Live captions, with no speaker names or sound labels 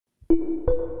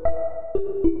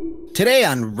Today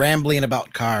on Rambling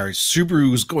About Cars,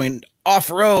 Subaru's going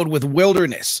off-road with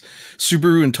Wilderness.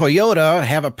 Subaru and Toyota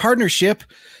have a partnership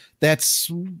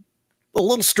that's a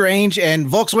little strange, and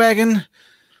Volkswagen,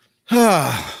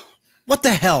 what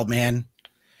the hell, man?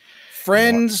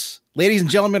 Friends, ladies and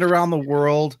gentlemen around the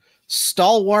world,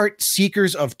 stalwart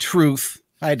seekers of truth.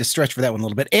 I had to stretch for that one a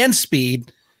little bit. And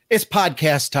speed. It's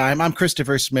podcast time. I'm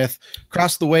Christopher Smith.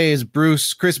 Across the way is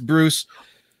Chris Bruce.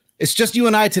 It's just you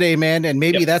and I today, man, and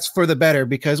maybe that's for the better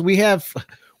because we have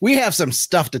some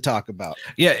stuff to talk about.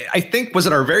 Yeah, I think was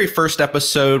it our very first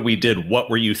episode we did What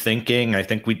Were You Thinking? I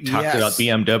think we talked about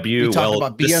BMW. We talked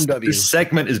about BMW. This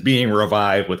segment is being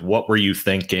revived with What Were You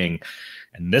Thinking?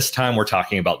 And this time we're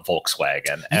talking about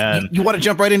Volkswagen. And you want to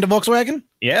jump right into Volkswagen?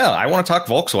 Yeah, I want to talk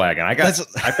Volkswagen. I've got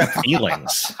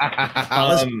feelings.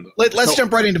 Let's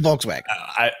jump right into Volkswagen.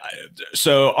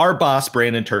 So our boss,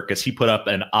 Brandon Turkis, he put up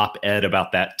an op-ed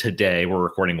about that today. We're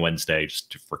recording Wednesday,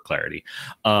 just for clarity.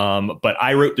 But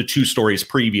I wrote the two stories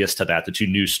previous to that, the two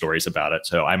news stories about it.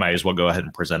 So I might as well go ahead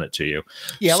and present it to you.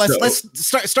 Yeah, let's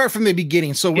start from the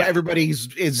beginning. So everybody's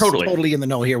totally in the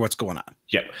know here. What's going on?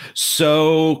 Yeah.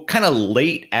 So kind of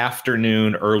late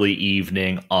afternoon, early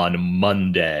evening on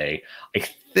Monday,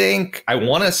 I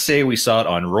want to say we saw it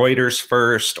on Reuters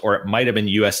first, or it might have been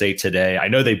USA Today. I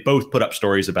know they both put up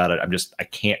stories about it. I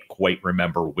can't quite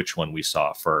remember which one we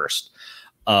saw first.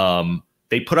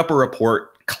 They put up a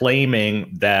report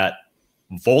claiming that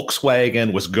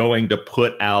Volkswagen was going to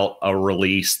put out a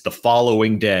release the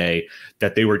following day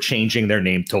that they were changing their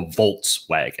name to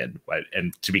Volkswagen.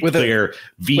 And to be clear,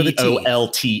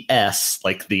 VOLTS,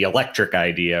 like the electric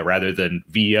idea, rather than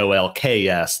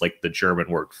VOLKS, like the German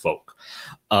word folk.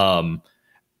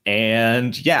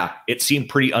 And yeah, it seemed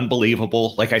pretty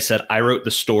unbelievable. Like I said, I wrote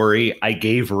the story. I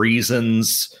gave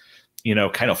reasons,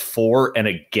 kind of for and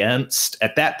against.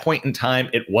 At that point in time,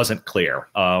 it wasn't clear.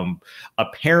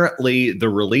 Apparently, the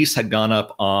release had gone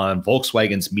up on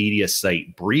Volkswagen's media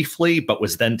site briefly, but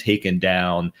was then taken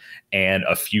down, and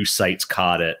a few sites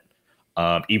caught it.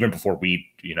 Even before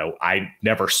I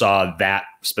never saw that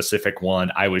specific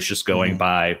one. I was just going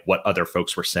by what other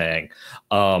folks were saying.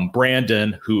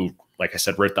 Brandon, who, like I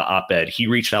said, wrote the op-ed, he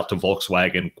reached out to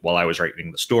Volkswagen while I was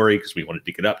writing the story because we wanted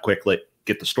to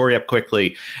get the story up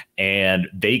quickly. And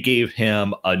they gave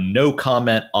him a no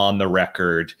comment on the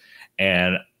record.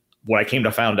 And what I came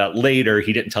to find out later,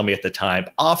 he didn't tell me at the time,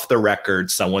 off the record,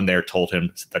 someone there told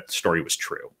him that the story was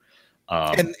true.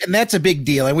 And that's a big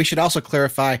deal. And we should also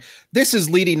clarify, this is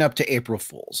leading up to April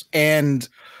Fools. And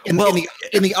in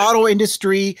the auto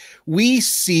industry, we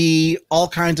see all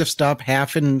kinds of stuff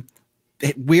happen,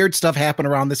 weird stuff happen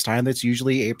around this time. That's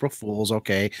usually April Fools.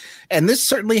 Okay. And this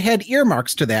certainly had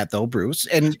earmarks to that though, Bruce.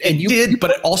 And you did,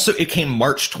 but it came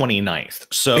March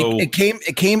 29th. So it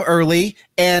came early.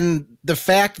 And the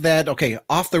fact that,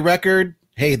 off the record,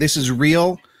 hey, this is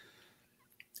real.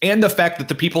 And the fact that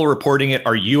the people reporting it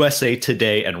are USA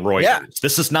Today and Reuters. Yeah.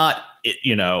 This is not,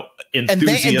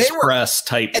 enthusiast press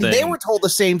type thing. And they were told the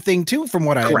same thing too, from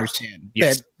what I understand.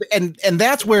 Yes. And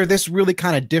that's where this really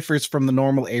kind of differs from the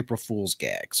normal April Fool's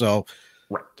gag. So,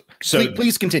 right. So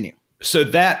please continue. So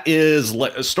that is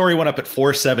a story went up at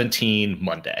 4:17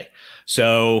 Monday.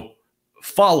 So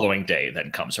following day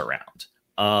then comes around.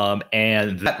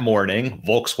 And that morning,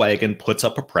 Volkswagen puts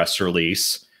up a press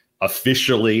release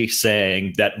officially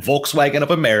saying that Volkswagen of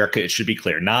America, it should be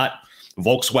clear, not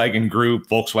Volkswagen Group,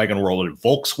 Volkswagen World,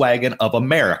 Volkswagen of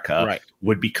America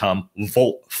would become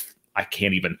Volkswagen.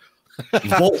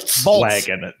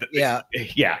 Yeah.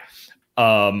 Yeah.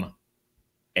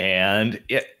 And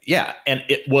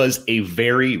it was a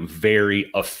very,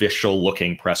 very official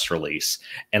looking press release.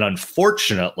 And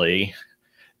unfortunately,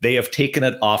 they have taken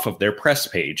it off of their press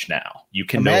page now. You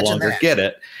can no longer get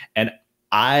it. And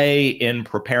I, in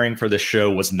preparing for this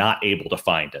show, was not able to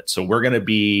find it. So we're going to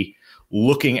be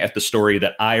looking at the story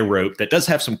that I wrote that does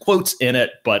have some quotes in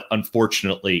it, but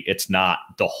unfortunately it's not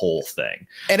the whole thing.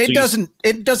 And it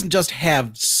doesn't just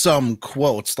have some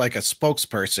quotes like a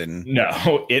spokesperson.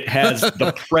 No, it has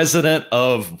the president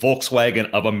of Volkswagen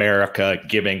of America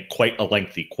giving quite a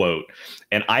lengthy quote.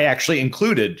 And I actually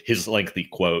included his lengthy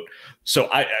quote. So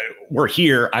we're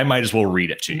here. I might as well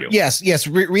read it to you. Yes.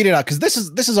 Read it out, because this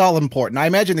is all important. I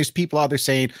imagine there's people out there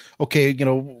saying, "Okay,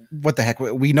 what the heck?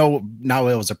 We know now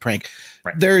it was a prank."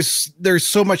 Right. There's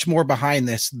so much more behind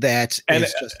this that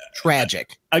is just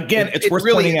tragic. Again, it's worth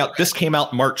pointing out this came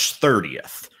out March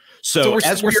 30th. So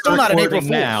we're still not in April Fool's.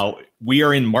 Now we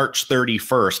are in March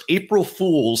 31st. April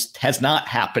Fool's has not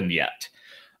happened yet.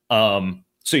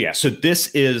 So this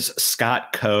is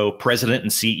Scott Coe, president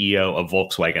and CEO of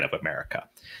Volkswagen of America.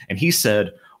 And he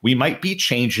said, We might be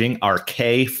changing our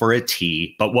K for a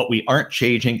T, but what we aren't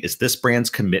changing is this brand's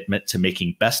commitment to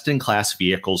making best-in-class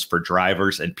vehicles for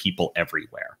drivers and people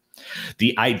everywhere.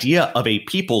 The idea of a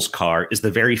people's car is the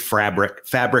very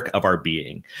fabric of our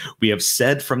being. We have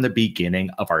said from the beginning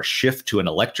of our shift to an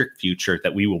electric future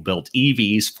that we will build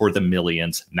EVs for the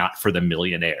millions, not for the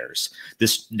millionaires.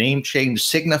 This name change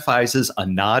signifies a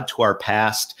nod to our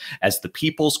past as the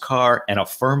people's car and a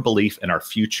firm belief in our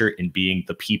future in being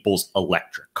the people's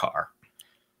electric car.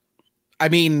 I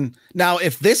mean, now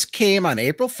if this came on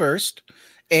April 1st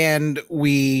and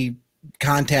we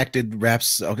contacted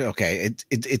reps, okay,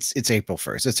 it's April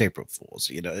 1st, it's April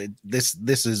Fool's, you know, this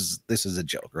is a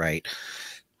joke, right?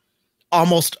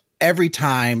 Almost every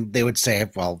time they would say,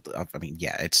 well, I mean,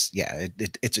 it's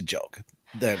a joke.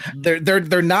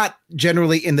 They're not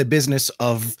generally in the business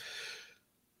of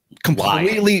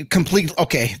complete.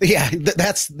 Okay, yeah,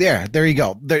 there you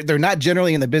go. They're not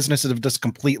generally in the business of just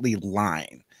completely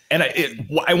lying. And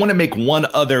I want to make one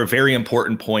other very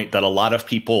important point that a lot of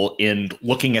people in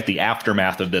looking at the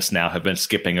aftermath of this now have been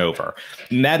skipping over.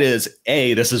 And that is,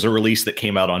 A, this is a release that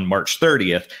came out on March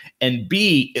 30th. And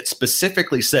B, it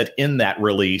specifically said in that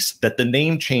release that the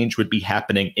name change would be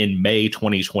happening in May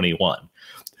 2021.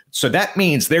 So that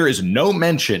means there is no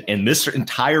mention in this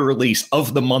entire release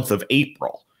of the month of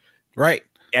April. Right.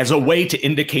 As a way to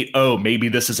indicate, oh, maybe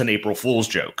this is an April Fool's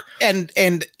joke.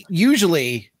 And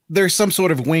usually there's some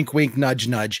sort of wink, wink, nudge,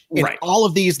 nudge in all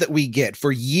of these that we get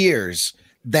for years.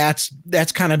 That's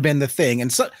kind of been the thing. And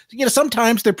so, you know,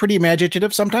 sometimes they're pretty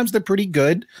imaginative. Sometimes they're pretty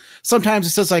good. Sometimes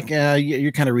it's just like,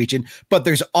 you're kind of reaching, but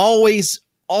there's always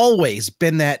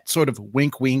been that sort of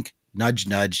wink, wink, nudge,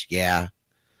 nudge. Yeah.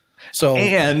 So,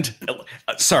 and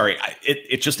sorry,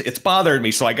 it's bothered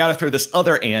me. So I got to throw this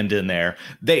other and in there.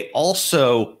 They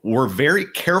also were very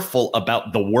careful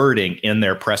about the wording in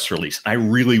their press release. I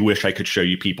really wish I could show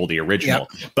you people the original,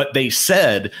 but they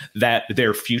said that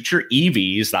their future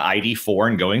EVs, the ID4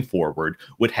 and going forward,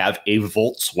 would have a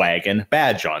Volkswagen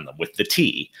badge on them with the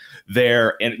T.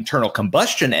 Their internal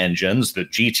combustion engines, the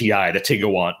GTI, the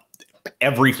Tiguan,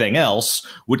 everything else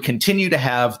would continue to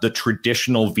have the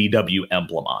traditional VW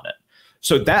emblem on it.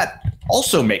 So that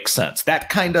also makes sense. That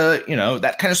kind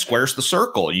of squares the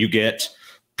circle. You get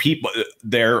people,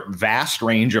 their vast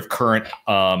range of current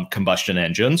combustion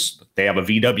engines. They have a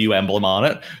VW emblem on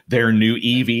it. Their new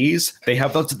EVs, they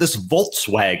have this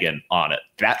Volkswagen on it.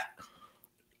 That,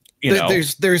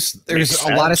 there's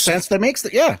a lot of sense that makes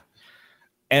that. Yeah.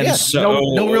 And so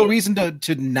no real reason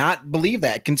to not believe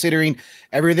that, considering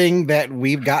everything that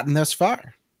we've gotten thus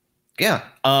far. Yeah.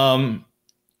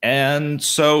 And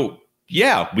so,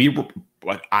 yeah,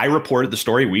 I reported the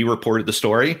story. We reported the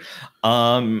story.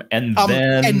 And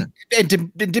then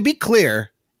to be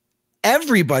clear,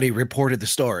 everybody reported the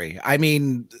story. I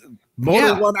mean,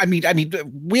 One. I mean,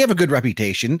 we have a good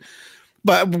reputation.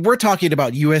 But we're talking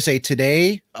about USA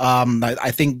Today.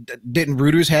 I think, didn't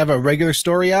Reuters have a regular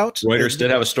story out? Reuters did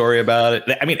have a story about it.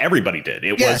 I mean, everybody did.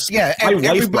 My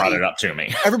wife brought it up to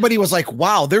me. Everybody was like,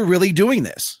 wow, they're really doing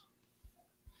this.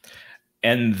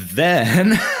 And then,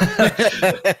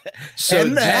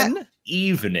 that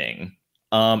evening,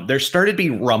 there started to be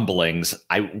rumblings.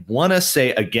 I want to say,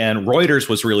 again, Reuters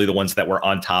was really the ones that were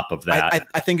on top of that.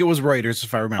 I think it was Reuters,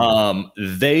 if I remember.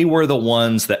 They were the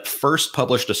ones that first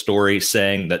published a story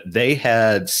saying that they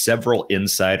had several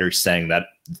insiders saying that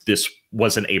this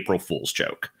was an April Fool's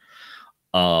joke.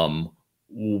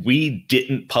 We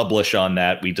didn't publish on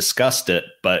that. We discussed it,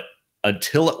 but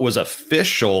until it was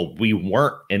official, we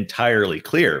weren't entirely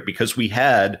clear, because we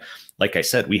had, like I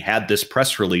said, we had this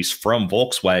press release from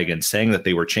Volkswagen saying that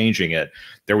they were changing it.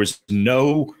 There was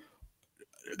no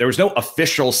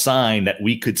official sign that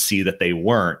we could see that they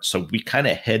weren't. So we kind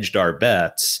of hedged our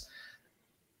bets.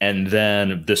 And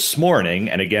then this morning,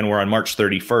 and again, we're on March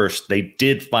 31st, they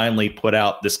did finally put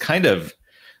out this kind of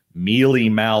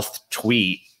mealy-mouthed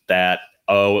tweet that,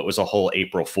 oh, it was a whole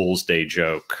April Fool's Day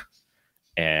joke.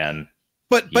 And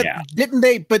didn't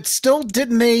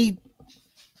they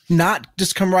not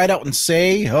just come right out and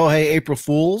say, oh, hey, April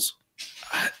Fools?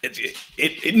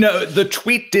 No, the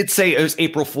tweet did say it was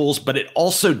April Fool's, but it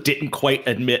also didn't quite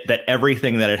admit that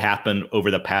everything that had happened over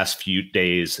the past 2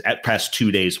 days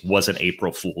was an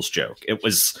April Fool's joke.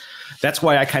 That's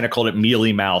why I kind of called it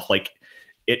mealy mouth. Like,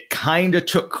 it kind of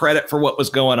took credit for what was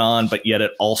going on, but yet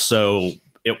it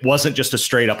wasn't just a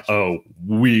straight up, oh,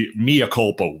 mea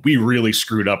culpa, we really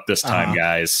screwed up this time,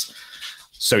 guys.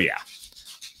 So yeah.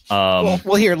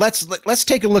 Well, here, let's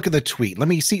take a look at the tweet. Let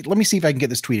me see if I can get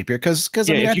this tweet up here, because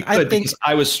I think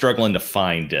I was struggling to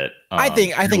find it. I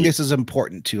think this is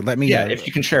important too. Let me. Yeah, if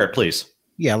you can share it, please.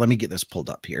 Yeah, let me get this pulled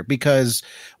up here, because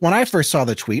when I first saw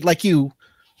the tweet, like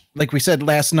we said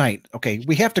last night, okay,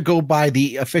 we have to go by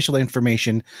the official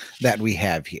information that we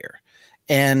have here.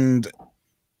 And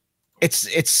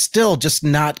it's still just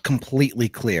not completely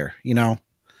clear, you know?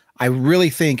 I really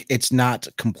think it's not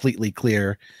completely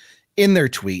clear in their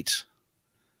tweet.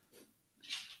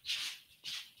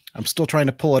 I'm still trying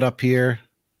to pull it up here.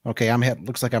 Okay,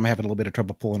 looks like I'm having a little bit of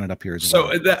trouble pulling it up here as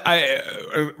well.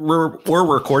 So we're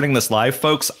recording this live,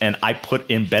 folks, and I put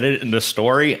embedded in the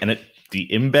story, and the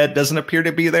embed doesn't appear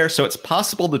to be there. So it's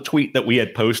possible the tweet that we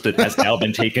had posted has now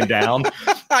been taken down.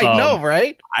 I know,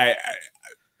 right?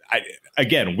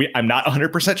 I'm not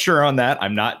 100% sure on that.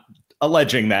 I'm not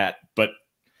alleging that, but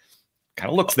kind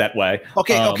of looks that way.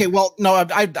 Okay. Well, no,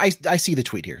 I see the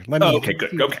tweet here. Let me. Okay,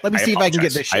 good. Okay. Let me see if I can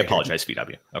get this. I apologize,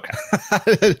 VW.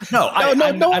 Okay. No, I'm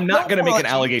not going to make an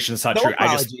allegation that's not true.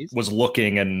 Apologies. I just was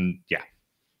looking, and yeah.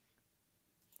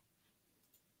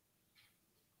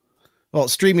 Well,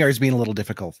 StreamYard's being a little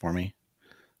difficult for me.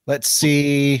 Let's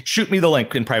see. Shoot me the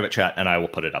link in private chat, and I will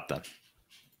put it up then.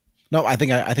 No, I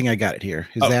think I got it here.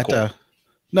 Is that cool?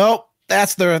 Nope,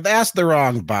 that's the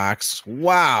wrong box.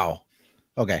 Wow.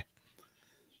 Okay.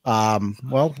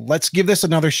 Well, let's give this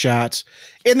another shot.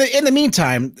 In the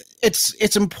meantime,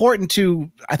 it's important to,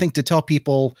 I think, to tell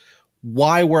people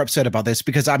why we're upset about this,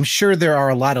 because I'm sure there are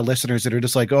a lot of listeners that are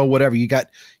just like, oh, whatever, you got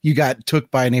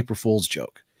took by an April Fool's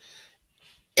joke.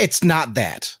 It's not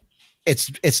that.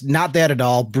 It's not that at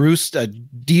all. Bruce,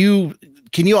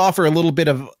 can you offer a little bit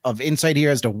of insight here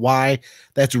as to why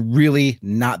that's really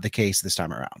not the case this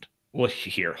time around? Well,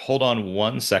 here, hold on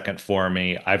 1 second for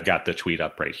me. I've got the tweet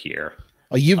up right here.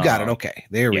 Oh, you've got it. Okay,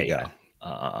 there we go.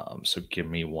 Yeah. So give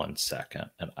me 1 second,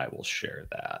 and I will share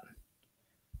that.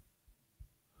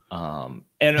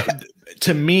 And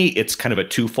to me, it's kind of a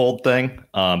twofold thing.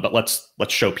 But let's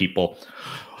show people.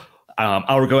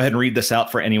 I'll go ahead and read this out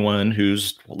for anyone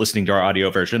who's listening to our audio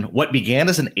version. What began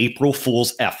as an April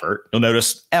Fool's effort, you'll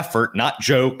notice effort, not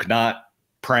joke, not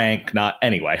prank, not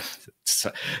anyway,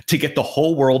 to get the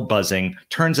whole world buzzing,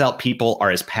 turns out people are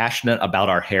as passionate about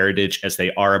our heritage as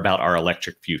they are about our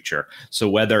electric future. So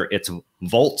whether it's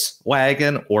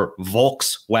Volkswagen or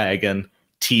Volkswagen,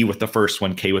 T with the first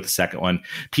one, K with the second one,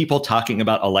 people talking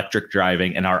about electric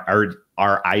driving and our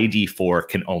ID4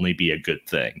 can only be a good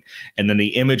thing. And then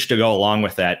the image to go along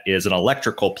with that is an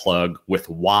electrical plug with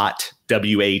Watt,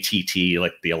 W-A-T-T,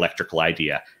 like the electrical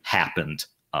idea happened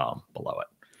below it.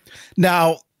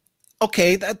 Now,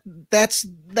 okay, that's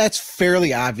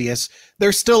fairly obvious.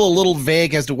 They're still a little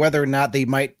vague as to whether or not they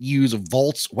might use a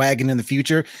Volkswagen in the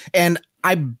future. And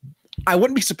I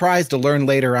wouldn't be surprised to learn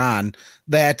later on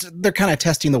that they're kind of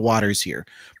testing the waters here.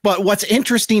 But what's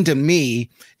interesting to me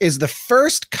is the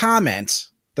first comment,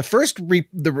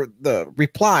 the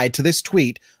reply to this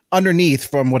tweet underneath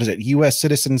from, what is it, U.S.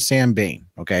 citizen Sam Bain.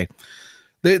 Okay.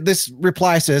 This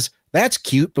reply says, "That's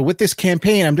cute, but with this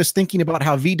campaign, I'm just thinking about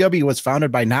how VW was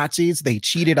founded by Nazis. They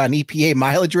cheated on EPA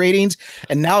mileage ratings,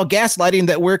 and now gaslighting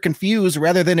that we're confused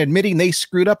rather than admitting they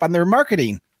screwed up on their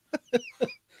marketing."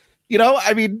 You know,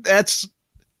 I mean, this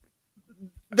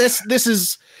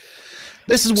is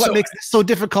what makes this so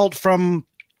difficult from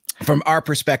our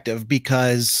perspective,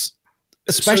 because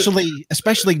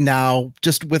especially now,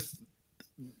 just with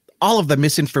all of the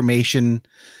misinformation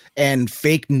and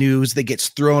fake news that gets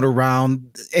thrown around,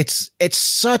 it's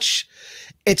such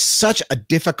a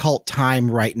difficult time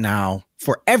right now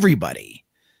for everybody.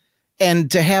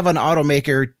 And to have an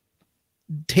automaker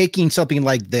taking something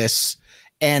like this,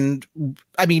 and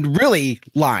I mean, really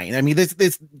lying. I mean,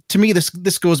 this to me, this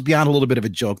goes beyond a little bit of a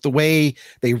joke. The way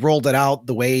they rolled it out,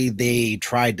 the way they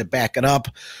tried to back it up,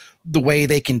 the way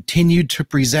they continued to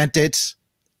present it,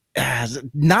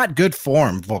 not good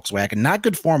form, Volkswagen, not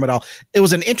good form at all. It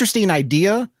was an interesting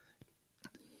idea.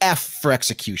 F for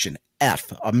execution.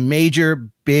 F, a major,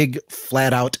 big,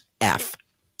 flat out F.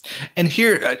 And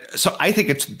here, so I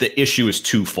think the issue is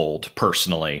twofold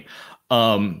personally.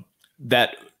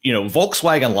 That, you know,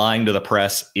 Volkswagen lying to the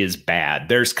press is bad.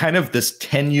 There's kind of this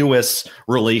tenuous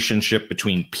relationship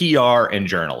between PR and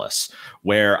journalists,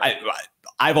 where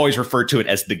I've always referred to it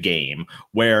as the game,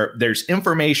 where there's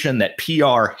information that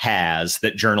PR has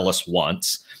that journalists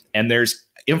wants, and there's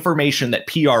information that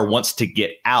PR wants to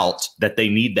get out that they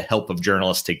need the help of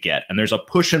journalists to get. And there's a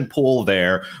push and pull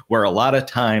there, where a lot of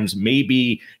times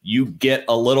maybe you get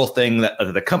a little thing that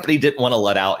the company didn't want to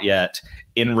let out yet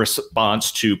in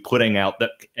response to putting out the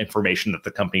information that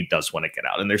the company does want to get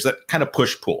out. And there's that kind of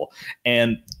push pull.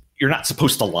 And you're not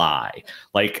supposed to lie.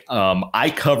 Like,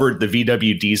 I covered the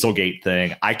VW Dieselgate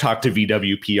thing. I talked to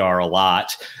VW PR a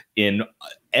lot in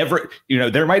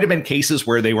there might have been cases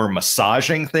where they were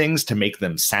massaging things to make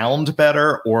them sound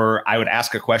better, or I would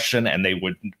ask a question and they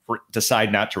would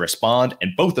decide not to respond.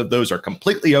 And both of those are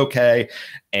completely okay.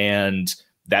 And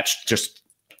that's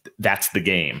the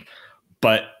game.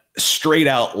 But straight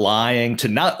out lying to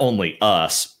not only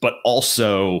us, but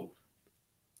also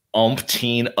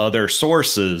umpteen other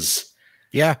sources.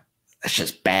 Yeah. That's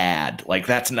just bad. Like,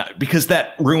 that's not, because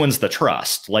that ruins the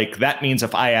trust. Like, that means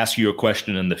if I ask you a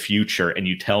question in the future and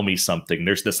you tell me something,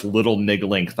 there's this little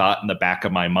niggling thought in the back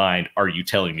of my mind. Are you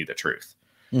telling me the truth?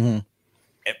 Mm-hmm.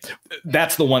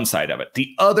 That's the one side of it.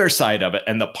 The other side of it,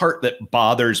 and the part that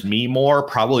bothers me more,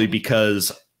 probably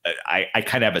because I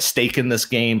kind of have a stake in this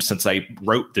game since I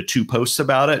wrote the 2 posts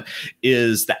about it,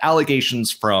 is the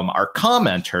allegations from our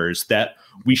commenters that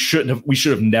we should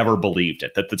have never believed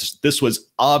it, that this was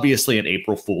obviously an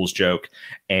April Fool's joke,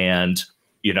 and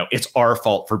it's our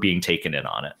fault for being taken in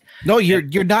on it. No,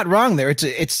 you're not wrong there.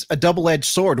 It's a double-edged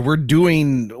sword. We're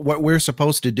doing what we're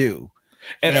supposed to do.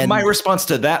 And my response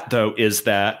to that, though, is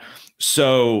that,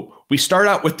 so we start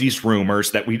out with these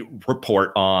rumors that we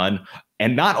report on.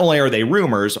 And not only are they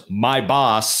rumors, my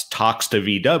boss talks to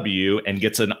VW and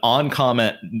gets an on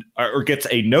comment, or gets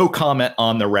a no comment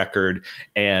on the record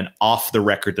and off the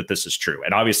record that this is true.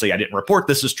 And obviously I didn't report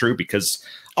this is true because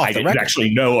I didn't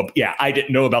actually know. Yeah, I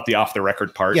didn't know about the off the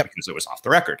record part because it was off the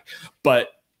record. But,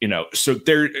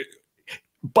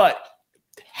 but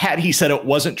had he said it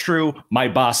wasn't true, my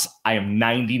boss, I am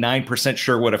 99%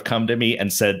 sure, would have come to me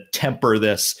and said, temper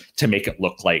this to make it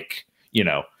look like,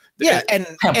 and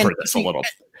this a little.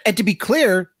 And to be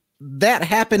clear, that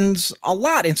happens a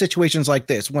lot in situations like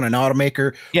this when an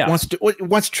automaker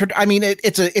wants to. I mean,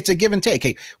 it's a give and take.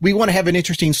 Hey, we want to have an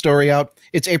interesting story out.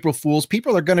 It's April Fool's.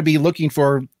 People are going to be looking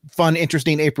for fun,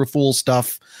 interesting April Fool's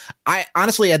stuff. I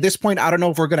honestly, at this point, I don't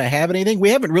know if we're going to have anything. We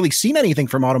haven't really seen anything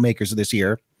from automakers this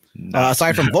year.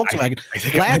 Aside from Volkswagen. I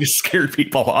think it might have scared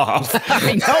people off.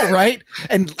 I know, right?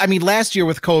 And I mean, last year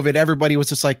with COVID, everybody was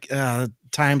just like,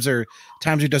 times are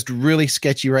just really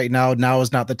sketchy right now. Now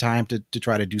is not the time to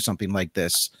try to do something like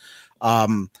this.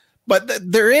 But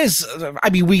there is, I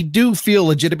mean, we do feel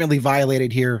legitimately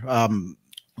violated here.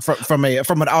 From an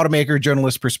automaker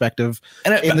journalist perspective,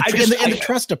 and in the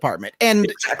trust department. And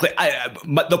exactly,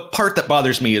 but the part that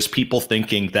bothers me is people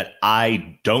thinking that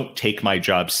I don't take my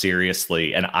job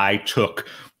seriously, and I took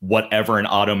whatever an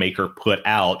automaker put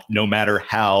out, no matter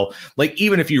how, like,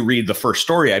 even if you read the first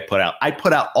story I put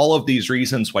out all of these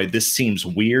reasons why this seems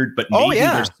weird, but maybe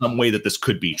there's some way that this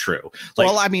could be true. Like,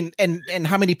 well, I mean, and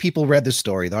how many people read the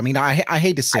story though? I mean, I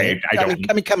hate to say it.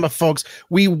 I mean, come on, folks,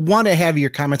 we want to have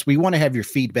your comments. We want to have your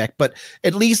feedback, but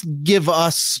at least give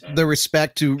us the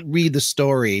respect to read the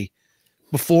story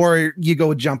before you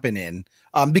go jumping in.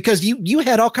 Because you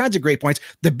had all kinds of great points.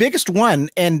 The biggest one,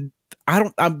 and I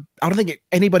don't think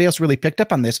anybody else really picked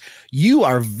up on this. You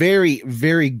are very,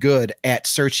 very good at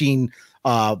searching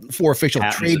for official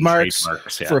trademarks,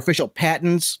 for official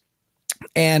patents.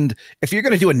 And if you're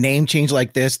going to do a name change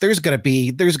like this, there's going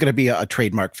to be a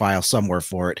trademark file somewhere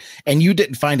for it. And you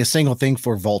didn't find a single thing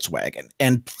for Volkswagen.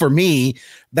 And for me,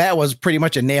 that was pretty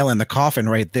much a nail in the coffin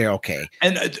right there. Okay.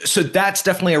 And so that's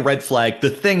definitely a red flag.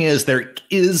 The thing is, there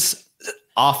is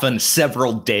often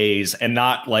several days, and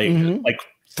not like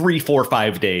 3, 4,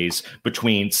 5 days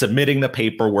between submitting the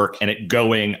paperwork and it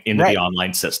going into the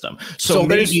online system. So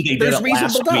maybe they did it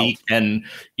last week, and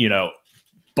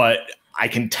but I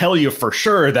can tell you for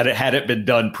sure that it hadn't been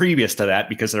done previous to that,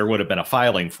 because there would have been a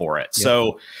filing for it. Yeah.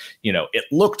 So, it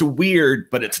looked weird,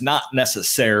 but it's not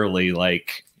necessarily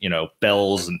like,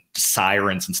 bells and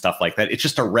sirens and stuff like that. It's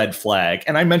just a red flag.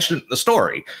 And I mentioned it in the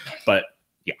story, but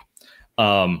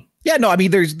I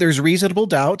mean, there's reasonable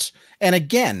doubts. And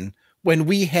again, when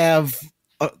we have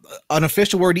an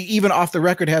official word, even off the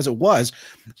record as it was,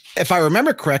 if I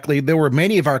remember correctly, there were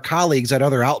many of our colleagues at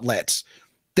other outlets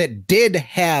that did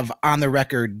have on the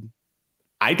record.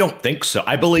 I don't think so.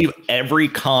 I believe every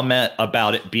comment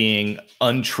about it being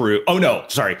untrue. Oh, no,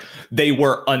 sorry. They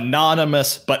were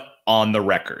anonymous, but on the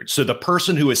record. So the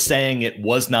person who was saying it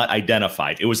was not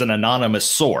identified. It was an anonymous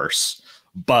source,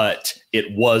 but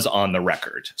it was on the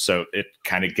record. So it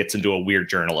kind of gets into a weird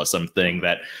journalism thing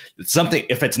that something,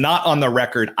 if it's not on the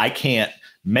record, I can't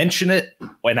mention it,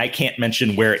 and I can't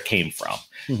mention where it came from.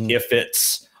 If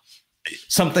it's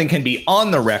something can be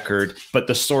on the record, but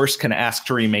the source can ask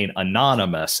to remain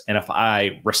anonymous. And if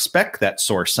I respect that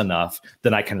source enough,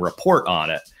 then I can report on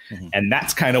it. And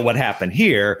that's kind of what happened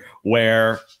here,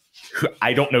 where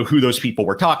I don't know who those people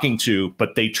were talking to,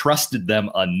 but they trusted them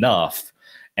enough.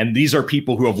 And these are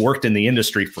people who have worked in the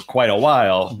industry for quite a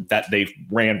while that they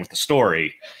ran with the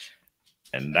story.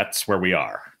 And that's where we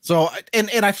are. So,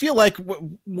 and I feel like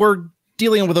we're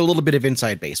dealing with a little bit of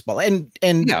inside baseball, and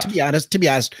Yeah. to be honest,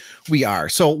 we are.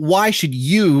 So why should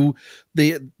you,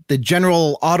 the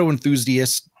general auto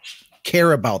enthusiast,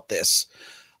 care about this?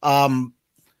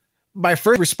 My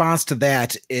first response to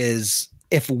that is,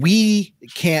 if we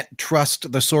can't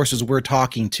trust the sources we're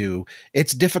talking to,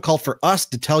 it's difficult for us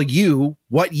to tell you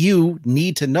what you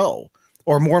need to know,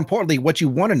 or more importantly, what you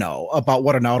want to know about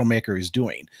what an automaker is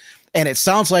doing. And it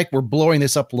sounds like we're blowing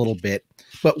this up a little bit,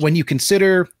 but when you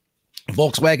consider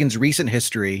Volkswagen's recent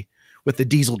history with the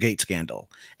Dieselgate scandal,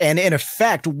 and in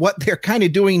effect, what they're kind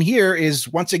of doing here is,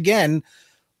 once again,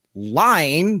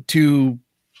 lying to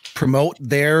promote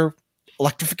their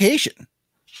electrification.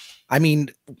 I mean,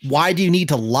 why do you need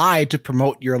to lie to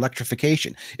promote your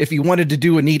electrification? If you wanted to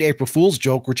do a neat April Fool's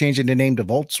joke, we're changing the name to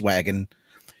Volkswagen.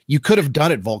 You could have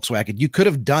done it, Volkswagen. You could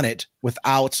have done it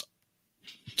without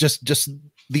just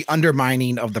the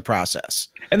undermining of the process.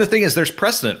 And the thing is, there's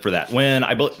precedent for that. When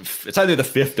I believe it's either the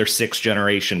 5th or 6th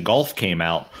generation Golf came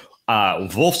out,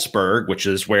 Wolfsburg, which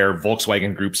is where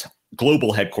Volkswagen Group's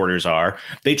global headquarters are,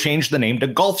 they changed the name to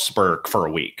Golfsburg for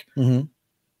a week. Mm-hmm.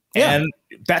 Yeah. And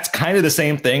that's kind of the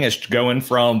same thing as going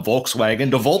from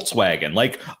Volkswagen to Volkswagen.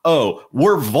 Like, oh,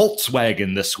 we're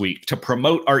Volkswagen this week to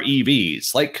promote our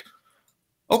EVs. Like,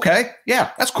 okay,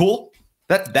 yeah, that's cool.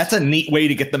 That's a neat way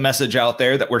to get the message out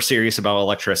there that we're serious about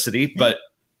electricity. But,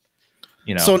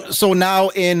 you know. So now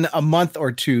in a month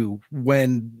or two,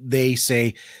 when they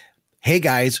say, hey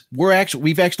guys,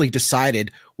 we've actually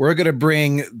decided we're going to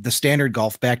bring the standard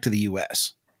Golf back to the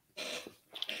US.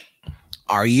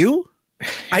 Are you?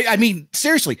 I mean,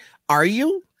 seriously, are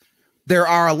you? There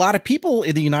are a lot of people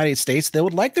in the United States that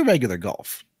would like the regular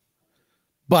Golf,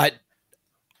 but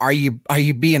are you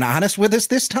being honest with us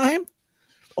this time?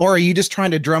 Or are you just trying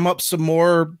to drum up some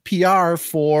more PR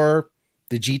for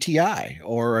the GTI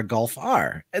or a Golf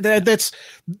R?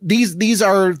 These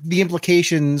are the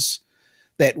implications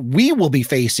that we will be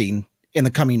facing in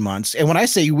the coming months. And when I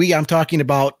say we, I'm talking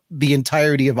about the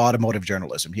entirety of automotive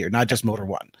journalism here, not just Motor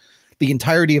One. The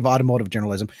entirety of automotive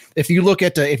journalism. If you look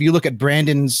at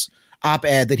Brandon's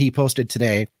op-ed that he posted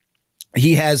today,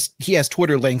 he has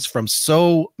Twitter links from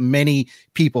so many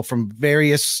people from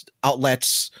various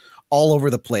outlets all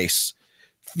over the place,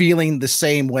 feeling the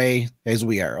same way as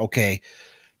we are. Okay,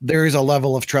 there is a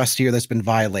level of trust here that's been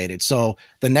violated. So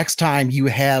the next time you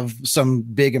have some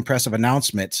big impressive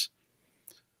announcements,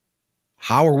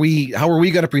 how are we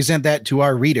going to present that to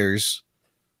our readers?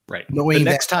 Right. The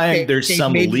next time there's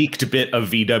some leaked bit of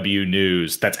VW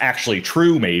news that's actually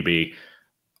true, maybe,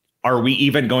 are we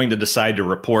even going to decide to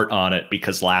report on it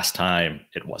because last time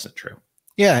it wasn't true?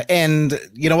 Yeah. And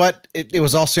you know what? It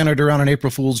was all centered around an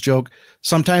April Fool's joke.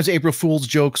 Sometimes April Fool's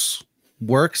jokes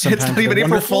work. Sometimes it's not even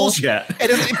April Fool's yet.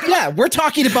 Yeah, we're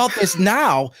talking about this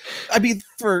now. I mean,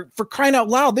 for crying out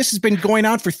loud, this has been going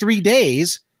on for 3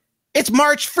 days. It's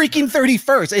March freaking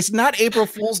 31st. It's not April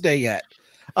Fool's Day yet.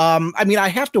 I mean, I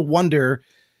have to wonder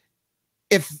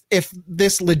if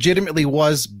this legitimately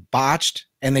was botched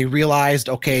and they realized,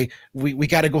 okay, we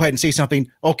got to go ahead and say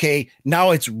something. Okay,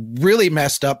 now it's really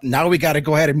messed up. Now we got to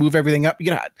go ahead and move everything up.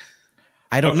 You know,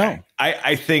 I don't know.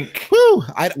 I think. Whew,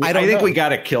 I think we got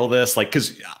to kill this. Like,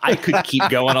 because I could keep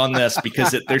going on this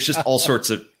because there's just all sorts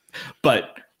of.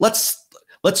 But let's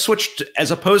switch to,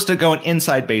 as opposed to going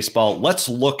inside baseball. Let's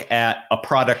look at a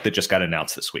product that just got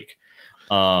announced this week.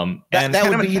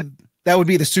 That would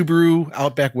be the Subaru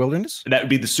Outback Wilderness. That would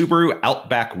be the Subaru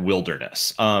Outback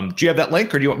Wilderness. Do you have that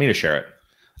link, or do you want me to share it?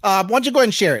 Why don't you go ahead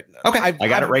and share it? Okay, I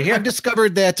got it right here. I've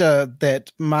discovered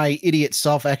that my idiot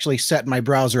self actually set my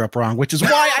browser up wrong, which is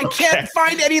why I can't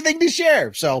find anything to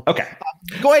share. So okay,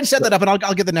 go ahead and set that up, and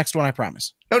I'll get the next one. I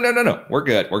promise. No. We're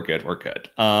good.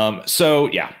 So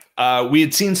yeah. We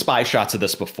had seen spy shots of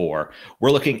this before. We're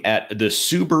looking at the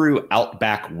Subaru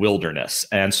Outback Wilderness.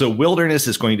 And so Wilderness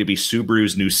is going to be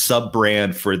Subaru's new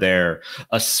sub-brand for their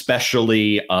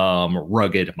especially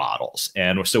rugged models.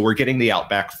 And so we're getting the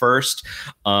Outback first.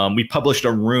 We published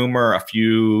a rumor a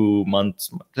few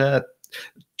months,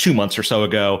 2 months or so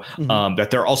ago, that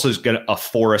there also is a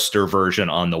Forester version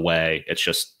on the way. It's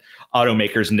just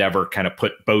automakers never kind of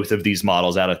put both of these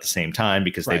models out at the same time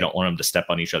because they don't want them to step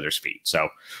on each other's feet. So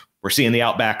we're seeing the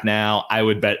Outback now. I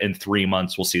would bet in 3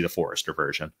 months we'll see the Forester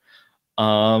version.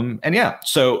 And yeah,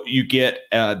 so you get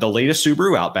the latest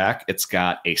Subaru Outback. It's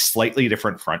got a slightly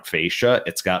different front fascia.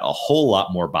 It's got a whole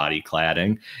lot more body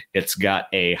cladding. It's got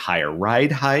a higher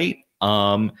ride height.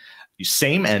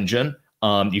 Same engine.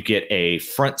 You get a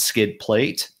front skid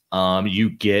plate. You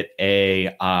get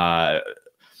a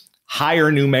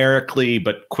higher numerically,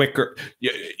 but quicker.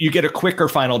 You get a quicker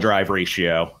final drive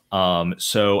ratio.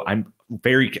 So I'm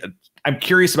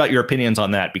curious about your opinions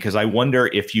on that, because I wonder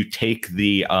if you take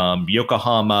the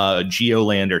Yokohama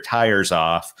Geolander tires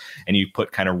off and you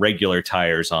put kind of regular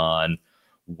tires on,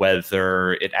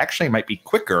 whether it actually might be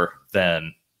quicker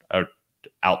than a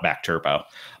Outback Turbo.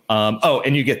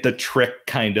 And you get the trick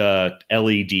kind of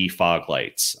LED fog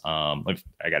lights. I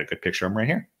got a good picture of them right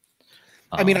here.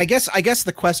 I mean, I guess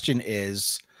the question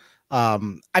is,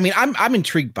 I'm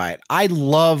intrigued by it. I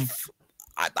love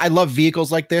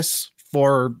vehicles like this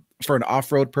for an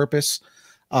off-road purpose.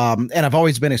 And I've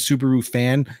always been a Subaru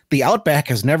fan. The Outback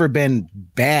has never been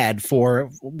bad for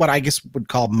what I guess would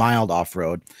call mild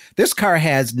off-road. This car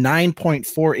has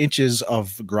 9.4 inches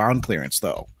of ground clearance,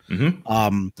 though.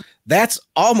 Mm-hmm. That's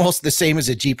almost the same as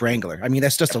a Jeep Wrangler. I mean,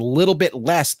 that's just a little bit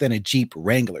less than a Jeep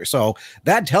Wrangler. So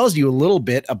that tells you a little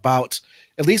bit about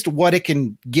at least what it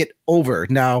can get over.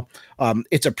 Now,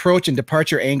 its approach and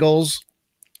departure angles,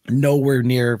 nowhere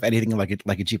near anything like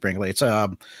a Jeep Wrangler.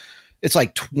 It's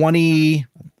like 20,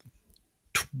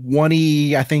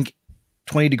 I think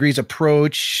 20 degrees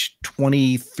approach,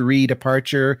 23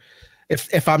 departure.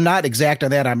 If I'm not exact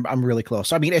on that, I'm really close.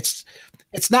 So, I mean, it's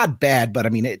not bad, but I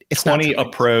mean, it's 20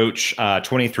 approach,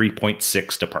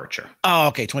 23.6 departure. Oh,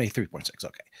 okay. 23.6.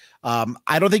 Okay.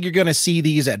 I don't think you're going to see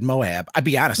these at Moab. I'd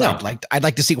be honest. No. I'd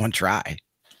like to see one try.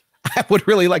 I would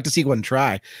really like to see one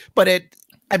try, but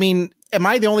am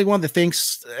I the only one that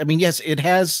thinks, I mean, yes,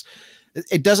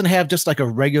 it doesn't have just like a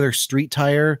regular street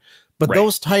tire, but right.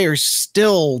 Those tires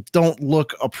still don't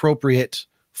look appropriate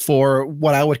for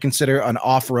what I would consider an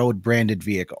off-road branded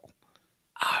vehicle.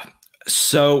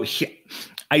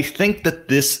 I think that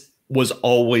this was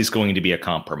always going to be a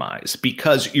compromise,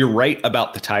 because you're right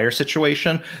about the tire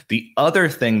situation. The other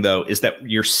thing, though, is that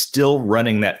you're still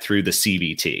running that through the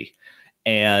CVT.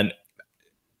 And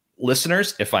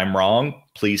listeners, if I'm wrong,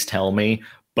 please tell me.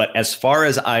 But as far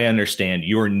as I understand,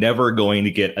 you're never going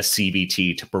to get a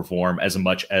CVT to perform as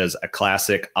much as a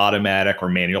classic automatic or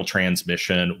manual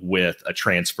transmission with a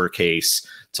transfer case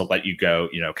to let you go,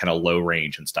 kind of low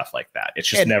range and stuff like that. It's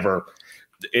just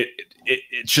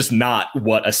it's just not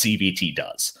what a CVT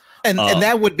does. And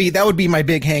that would be my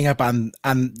big hang up on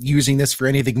using this for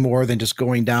anything more than just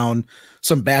going down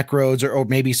some back roads or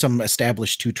maybe some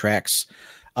established 2 tracks,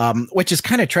 which is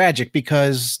kind of tragic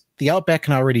because the Outback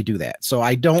can already do that. So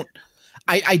I don't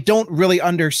really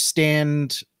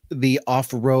understand the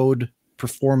off-road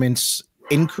performance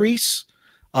increase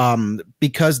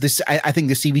because I think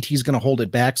the CVT is going to hold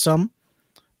it back some.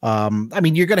 I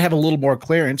mean, you're going to have a little more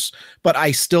clearance, but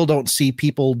I still don't see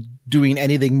people doing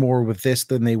anything more with this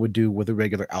than they would do with a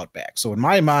regular Outback. So in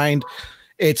my mind,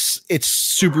 it's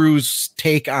Subaru's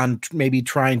take on maybe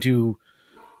trying to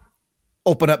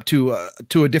open up to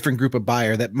a different group of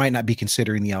buyer that might not be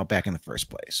considering the Outback in the first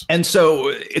place. And so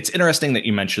it's interesting that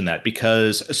you mentioned that,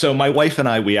 because my wife and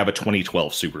I, we have a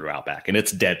 2012 Subaru Outback, and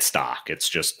it's dead stock. It's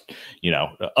just,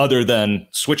 other than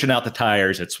switching out the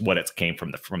tires, it's what it came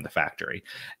from the factory.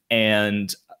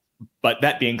 But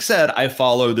that being said, I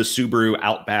follow the Subaru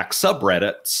Outback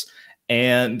subreddits,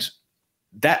 and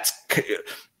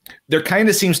there kind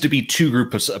of seems to be 2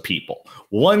 groups of people.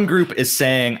 One group is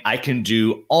saying I can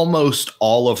do almost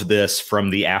all of this from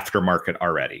the aftermarket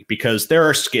already, because there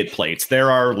are skid plates, there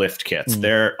are lift kits,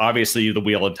 there obviously the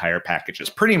wheel and tire packages.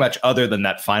 Pretty much, other than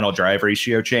that final drive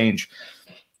ratio change,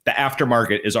 the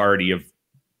aftermarket is already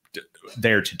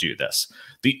there to do this.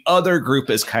 The other group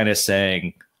is kind of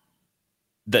saying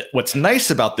that what's nice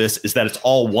about this is that it's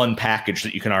all one package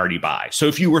that you can already buy. So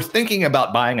if you were thinking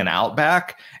about buying an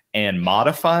Outback and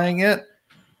modifying it,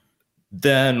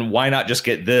 then why not just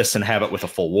get this and have it with a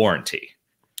full warranty?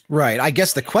 Right. I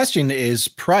guess the question is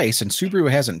price, and Subaru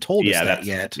hasn't told us that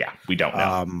yet. Yeah, we don't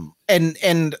know.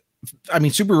 And I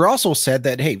mean, Subaru also said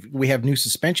that, hey, we have new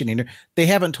suspension in here. They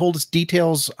haven't told us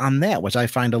details on that, which I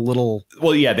find a little.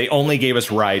 Well, yeah, they only gave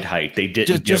us ride height. They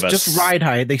didn't give us just ride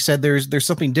height. They said there's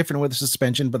something different with the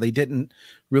suspension, but they didn't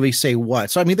really say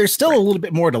what. So I mean, there's still a little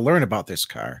bit more to learn about this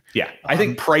car. Yeah, I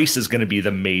think price is going to be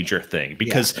the major thing,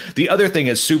 because the other thing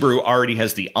is Subaru already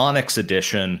has the Onyx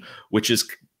Edition, which is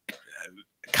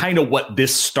kind of what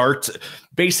this starts.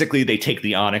 Basically, they take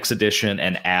the Onyx Edition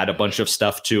and add a bunch of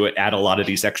stuff to it, add a lot of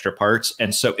these extra parts.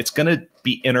 And so it's going to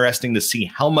be interesting to see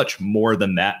how much more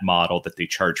than that model that they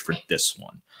charge for this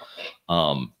one.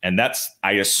 And that's,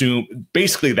 I assume,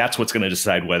 basically that's what's going to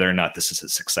decide whether or not this is a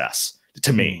success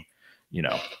to me,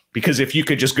 because if you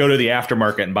could just go to the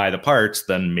aftermarket and buy the parts,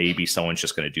 then maybe someone's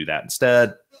just going to do that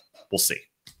instead. We'll see.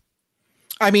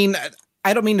 I mean,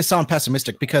 I don't mean to sound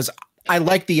pessimistic, because I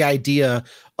like the idea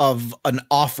of an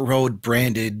off-road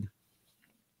branded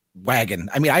wagon.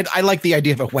 I mean, I like the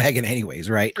idea of a wagon anyways,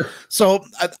 right? So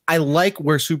I like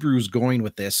where Subaru's going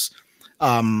with this.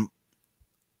 I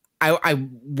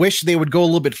wish they would go a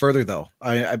little bit further, though.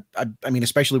 I mean,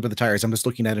 especially with the tires. I'm just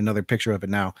looking at another picture of it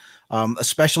now.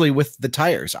 Especially with the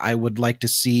tires, I would like to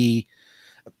see.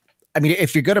 I mean,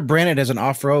 if you're going to brand it as an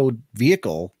off-road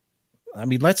vehicle, I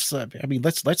mean, let's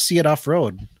see it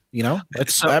off-road. You know,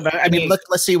 let's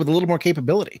see it with a little more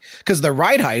capability. Because the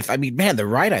ride height, I mean, man, the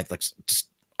ride height looks just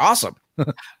awesome.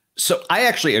 So I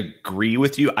actually agree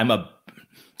with you.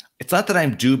 It's not that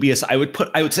I'm dubious. I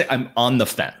would say I'm on the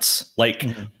fence. Like,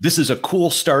 this is a cool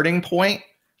starting point.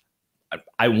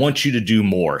 I want you to do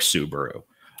more, Subaru.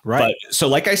 Right. But, so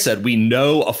like I said, we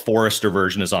know a Forester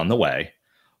version is on the way,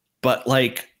 but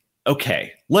like,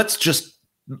 okay, let's just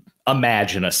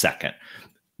imagine a second.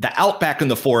 The Outback and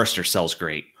the Forester sells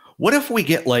great. What if we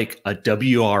get like a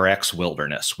WRX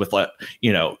Wilderness with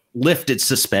lifted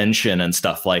suspension and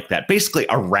stuff like that? Basically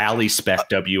a rally spec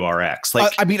WRX.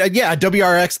 Like, I mean, yeah, a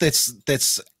WRX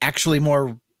that's actually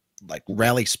more like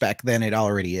rally spec than it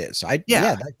already is.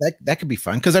 That could be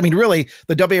fun. Because I mean, really,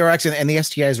 the WRX and the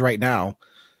STIs right now,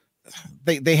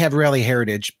 they have rally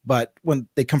heritage, but when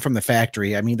they come from the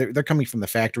factory, I mean, they're coming from the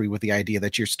factory with the idea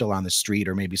that you're still on the street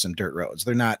or maybe some dirt roads.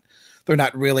 They're not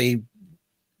really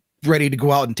ready to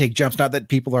go out and take jumps. Not that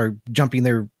people are jumping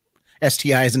their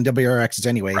STIs and WRXs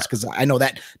anyways, because I know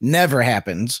that never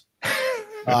happens.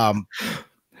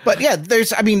 But yeah,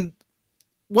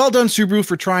 well done, Subaru,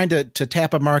 for trying to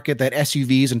tap a market that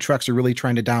SUVs and trucks are really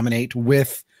trying to dominate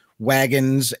with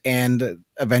wagons and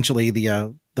eventually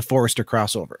the Forester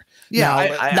crossover.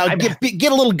 Yeah. Now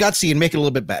get a little gutsy and make it a little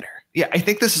bit better. Yeah, I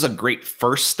think this is a great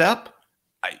first step.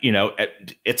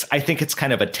 I think it's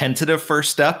kind of a tentative first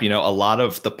step. A lot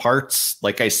of the parts,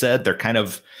 like I said, they're kind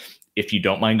of, if you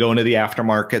don't mind going to the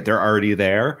aftermarket, they're already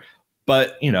there.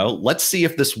 But, let's see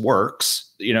if this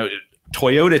works.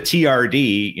 Toyota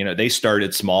TRD, they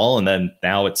started small and then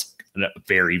now it's a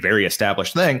very, very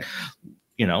established thing.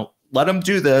 Let them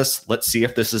do this. Let's see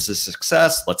if this is a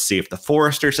success. Let's see if the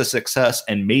Forester's a success.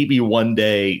 And maybe one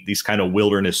day these kind of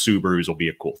wilderness Subarus will be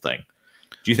a cool thing.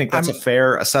 Do you think that's a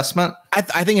fair assessment?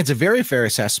 I think it's a very fair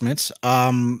assessment.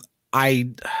 The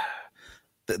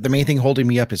main thing holding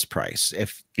me up is price.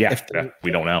 We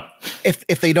don't know.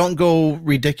 If they don't go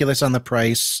ridiculous on the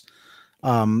price,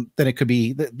 then it could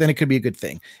be a good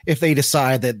thing. If they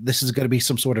decide that this is going to be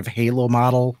some sort of halo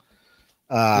model,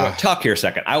 talk here a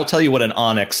second. I will tell you what an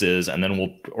Onyx is, and then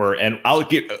I'll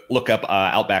look up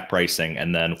Outback pricing,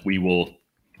 and then we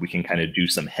can kind of do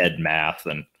some head math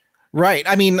and. Right.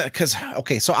 I mean,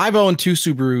 so I've owned two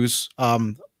Subarus,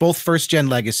 both first gen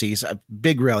legacies, a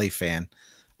big rally fan.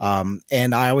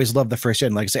 And I always loved the first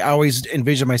gen legacy. I always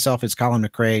envisioned myself as Colin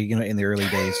McRae, in the early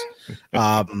days.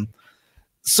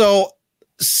 So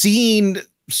seeing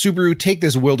Subaru take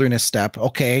this wilderness step,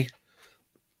 okay,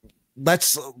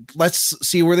 let's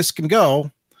see where this can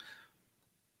go.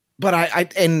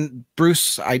 But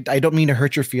Bruce, I don't mean to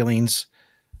hurt your feelings.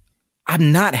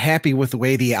 I'm not happy with the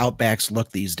way the Outbacks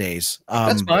look these days.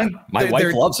 That's fine. My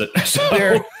wife loves it.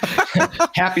 So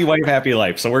happy wife, happy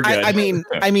life. So we're good. I mean,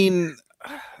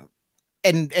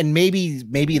 and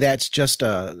maybe that's just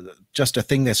a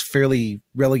thing that's fairly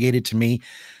relegated to me.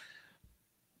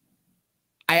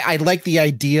 I like the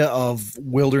idea of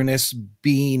wilderness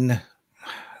being.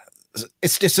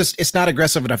 It's not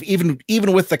aggressive enough.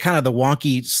 Even with the kind of the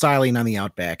wonky styling on the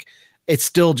Outback, it's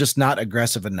still just not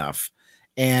aggressive enough.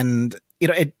 And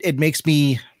it makes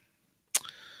me,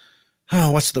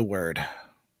 what's the word?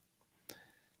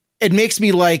 It makes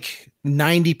me like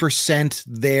 90%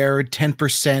 there,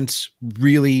 10%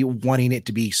 really wanting it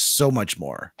to be so much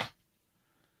more.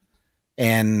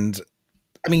 And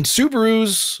I mean,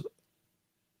 Subarus,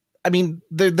 I mean,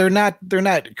 they're not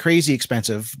crazy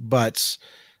expensive, but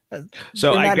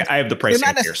so I have the price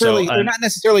here. So they're not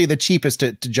necessarily the cheapest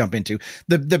to jump into.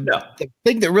 The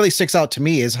thing that really sticks out to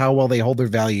me is how well they hold their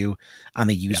value on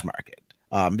the used market.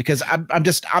 Because I'm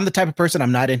the type of person,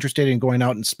 I'm not interested in going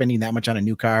out and spending that much on a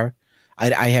new car.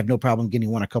 I have no problem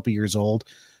getting one a couple years old,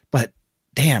 but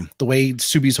damn, the way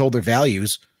Subies hold their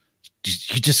values,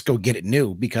 you just go get it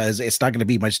new because it's not going to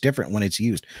be much different when it's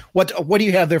used. What do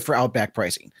you have there for Outback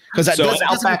pricing? Because that does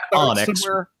Outback Onyx.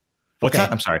 What's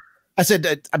that? I'm sorry. I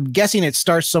said, I'm guessing it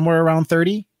starts somewhere around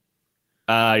 30.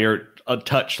 You're a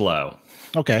touch low.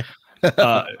 Okay.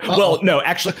 Well, no,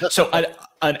 actually, so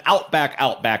an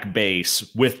Outback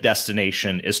base with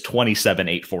destination is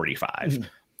 $27,845.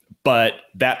 but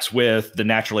that's with the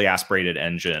naturally aspirated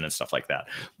engine and stuff like that.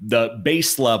 The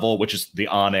base level, which is the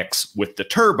Onyx with the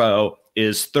turbo,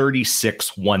 is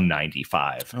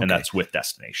 36,195, and that's with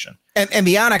destination. And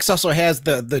the Onyx also has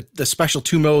the special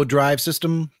 2-mode drive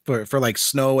system for like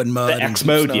snow and mud. The X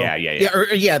mode, yeah.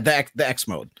 The X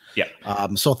mode. Yeah.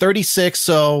 So 36.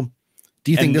 So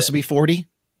do you think this will be 40?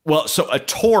 Well, so a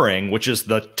Touring, which is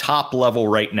the top level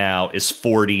right now, is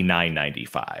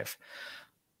 49,995.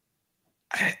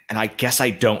 And I guess I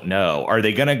don't know. Are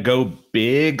they going to go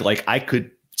big? Like I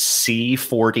could see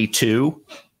 42,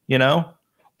 you know?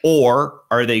 Or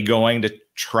are they going to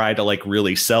try to like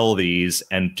really sell these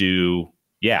and do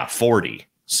 40?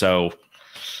 So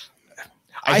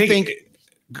I think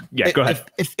go ahead.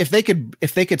 If they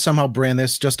could somehow brand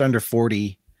this just under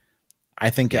 40, I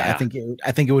think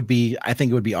it would be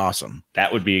awesome.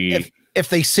 That would be if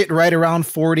they sit right around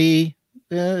 40,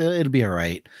 it'll be all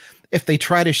right. If they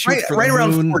try to shoot for right the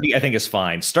around moon, 40, I think is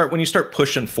fine. When you start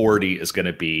pushing 40 is going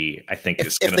to be, I think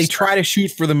if they try to shoot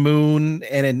for the moon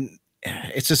and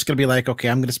it's just going to be like, okay,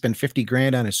 I'm going to spend 50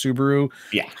 grand on a Subaru.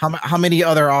 Yeah. How many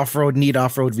other off-road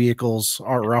vehicles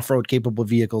or off-road capable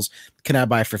vehicles can I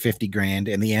buy for 50 grand?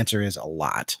 And the answer is a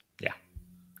lot. Yeah.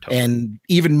 Totally. And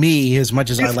even me, as much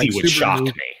as I like would Subaru, shock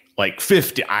me. Like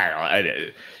 50,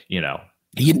 you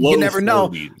never know.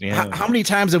 40, how many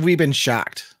times have we been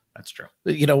shocked? That's true.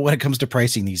 When it comes to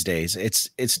pricing these days, it's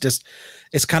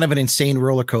kind of an insane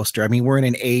roller coaster. I mean, we're in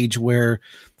an age where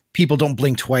people don't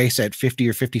blink twice at 50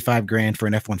 or 55 grand for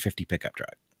an F-150 pickup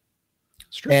truck.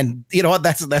 That's true. And you know what?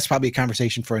 That's probably a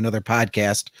conversation for another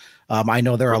podcast. I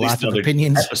know there are lots of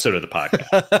opinions. Episode of the podcast.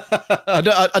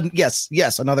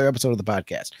 Yes, another episode of the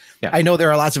podcast. Yeah. I know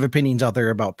there are lots of opinions out there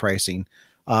about pricing.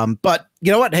 But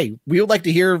you know what? Hey, we would like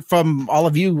to hear from all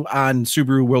of you on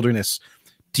Subaru Wilderness.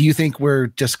 Do you think we're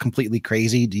just completely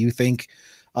crazy? Do you think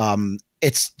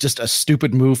it's just a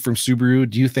stupid move from Subaru?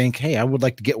 Do you think, hey, I would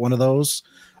like to get one of those?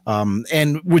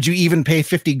 And would you even pay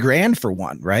 50 grand for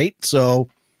one? Right. So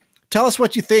tell us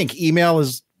what you think. Email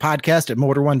is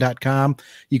podcast@motor1.com.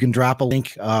 You can drop a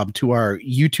link to our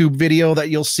YouTube video that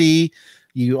you'll see.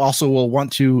 You also will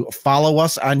want to follow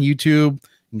us on YouTube.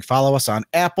 You can follow us on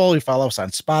Apple. You follow us on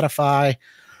Spotify.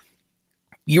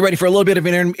 You ready for a little bit of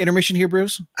an intermission here,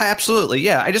 Bruce? Absolutely.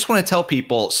 Yeah. I just want to tell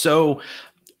people. So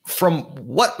from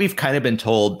what we've kind of been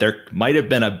told, there might have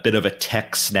been a bit of a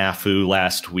tech snafu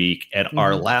last week. And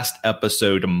our last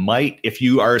episode might, if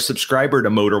you are a subscriber to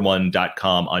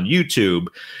motor1.com on YouTube,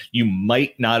 you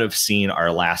might not have seen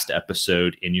our last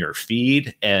episode in your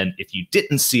feed. And if you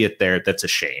didn't see it there, that's a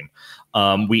shame.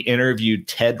 We interviewed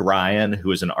Ted Ryan,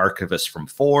 who is an archivist from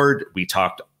Ford. We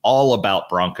talked all about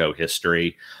Bronco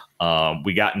history.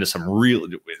 We got into some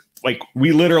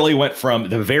we literally went from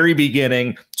the very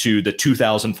beginning to the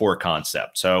 2004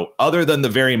 concept. So other than the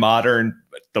very modern,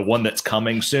 the one that's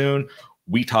coming soon,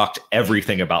 we talked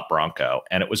everything about Bronco,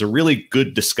 and it was a really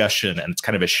good discussion. And it's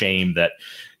kind of a shame that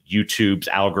YouTube's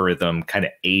algorithm kind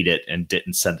of ate it and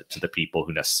didn't send it to the people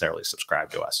who necessarily subscribe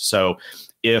to us. So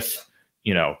if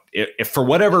for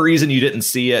whatever reason you didn't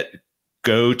see it,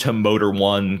 go to Motor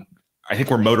One. I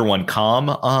think we're Motor1.com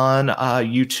on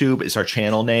YouTube is our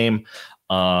channel name.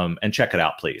 And check it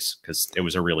out, please, because it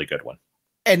was a really good one.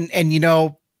 And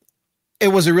it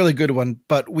was a really good one,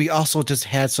 but we also just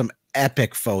had some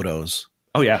epic photos.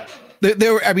 Oh yeah.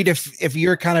 There were, I mean, if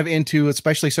you're kind of into,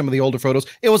 especially some of the older photos,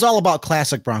 it was all about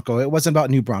classic Bronco. It wasn't about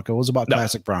new Bronco. It was about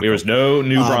classic Bronco. There was no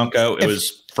new Bronco. It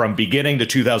was from beginning to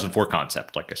 2004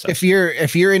 concept, like I said. If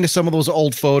you're into some of those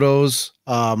old photos,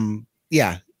 go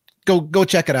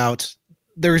check it out.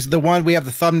 There's the one, we have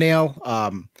the thumbnail.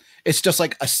 It's just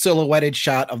like a silhouetted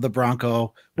shot of the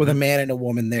Bronco with a man and a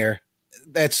woman there.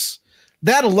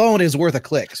 That alone is worth a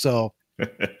click. So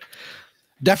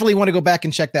definitely want to go back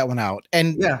and check that one out.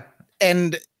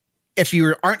 And if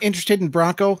you aren't interested in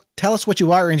Bronco, tell us what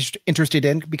you are interested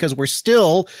in, because we're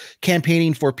still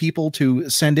campaigning for people to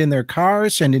send in their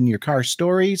cars, send in your car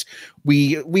stories.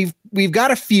 We've got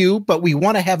a few, but we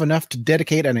want to have enough to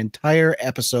dedicate an entire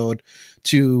episode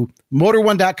to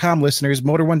Motor1.com listeners,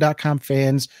 Motor1.com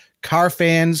fans, car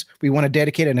fans. We want to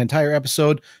dedicate an entire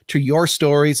episode to your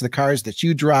stories, the cars that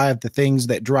you drive, the things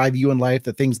that drive you in life,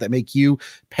 the things that make you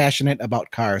passionate about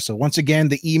cars. So once again,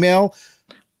 the email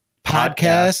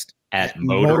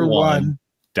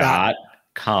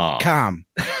podcast@motor1.com.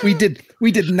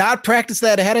 We did not practice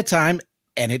that ahead of time,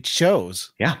 and it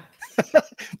shows. Yeah.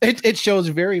 It shows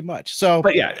very much. So,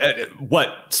 but yeah, what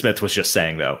Smith was just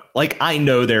saying though, like, I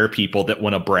know there are people that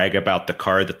want to brag about the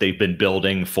car that they've been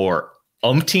building for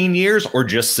umpteen years or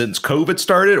just since COVID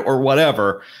started or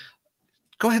whatever.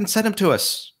 Go ahead and send them to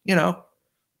us,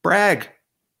 brag.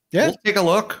 Yeah. We'll take a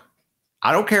look.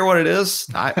 I don't care what it is.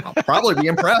 I'll probably be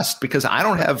impressed because I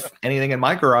don't have anything in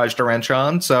my garage to wrench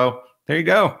on. So there you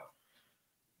go.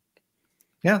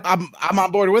 Yeah, I'm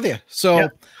on board with you. So yeah.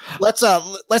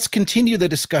 let's continue the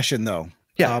discussion though.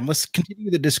 Yeah. Let's continue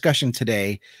the discussion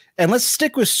today, and let's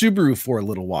stick with Subaru for a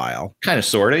little while. Kind of,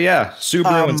 sort of, yeah.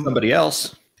 Subaru and somebody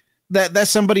else. That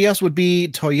somebody else would be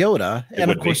Toyota,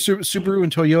 and of course, Subaru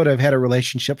and Toyota have had a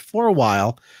relationship for a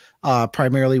while,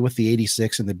 primarily with the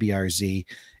 86 and the BRZ,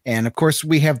 and of course,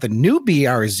 we have the new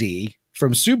BRZ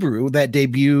from Subaru that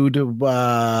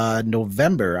debuted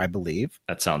November, I believe.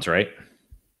 That sounds right.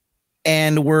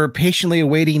 And we're patiently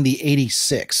awaiting the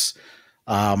 86.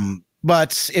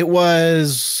 But it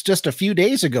was just a few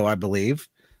days ago, I believe,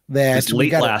 that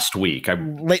late last week.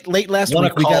 Late last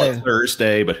week. We got it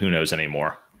Thursday, but who knows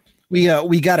anymore? We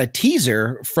got a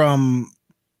teaser from.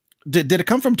 Did it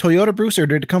come from Toyota, Bruce, or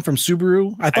did it come from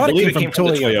Subaru? I believe it came from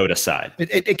the Toyota side.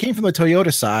 It came from the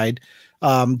Toyota side,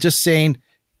 just saying,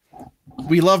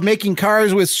 we love making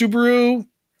cars with Subaru.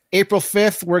 April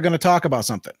 5th, we're going to talk about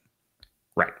something.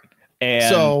 Right. And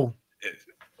so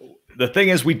the thing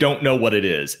is, we don't know what it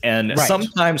is. And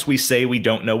sometimes we say we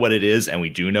don't know what it is, and we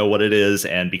do know what it is.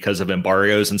 And because of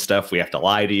embargoes and stuff, we have to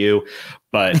lie to you.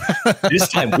 But this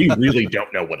time, we really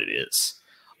don't know what it is.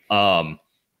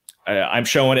 I'm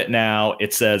showing it now.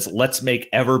 It says, let's make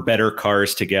ever better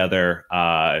cars together.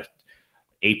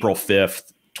 April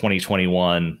 5th,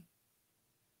 2021.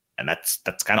 And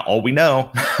that's kind of all we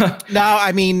know. Now,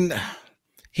 I mean,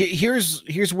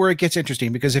 here's where it gets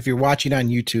interesting, because if you're watching on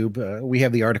YouTube, we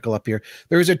have the article up here.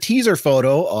 There's a teaser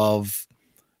photo of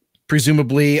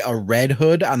presumably a red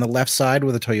hood on the left side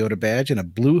with a Toyota badge and a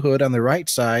blue hood on the right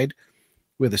side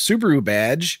with a Subaru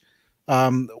badge.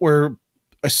 We're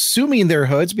assuming they're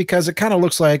hoods because it kind of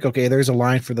looks like, okay, there's a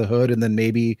line for the hood and then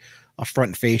maybe a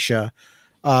front fascia.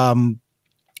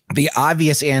 The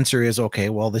obvious answer is, okay,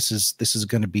 well, this is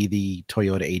going to be the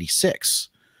Toyota 86,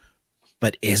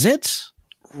 but is it?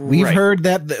 We've heard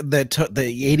that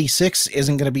the 86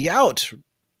 isn't going to be out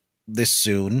this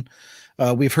soon.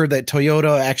 We've heard that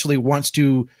Toyota actually wants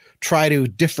to try to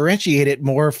differentiate it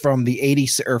more from the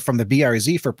 80 or from the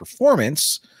BRZ for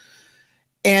performance.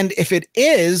 And if it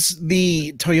is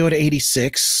the Toyota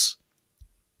 86,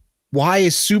 why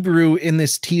is Subaru in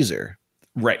this teaser?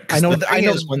 Right. I know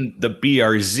when the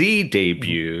BRZ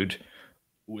debuted,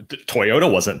 Toyota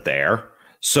wasn't there.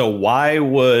 So why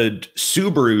would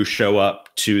Subaru show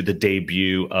up to the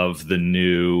debut of the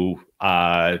new,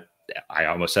 I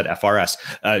almost said FRS,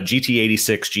 GT86,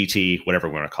 GT, whatever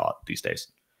we want to call it these days.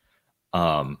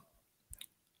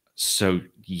 So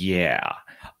yeah.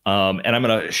 And I'm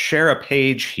going to share a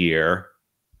page here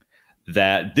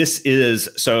that this is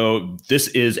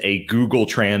a Google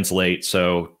Translate.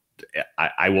 So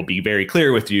I will be very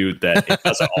clear with you that it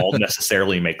doesn't all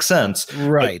necessarily make sense.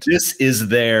 Right. But this is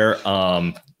their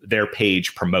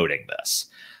page promoting this.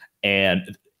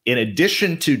 And in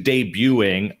addition to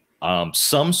debuting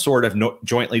some sort of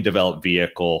jointly developed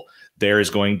vehicle, there is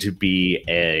going to be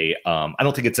I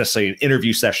don't think it's necessarily an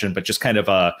interview session, but just kind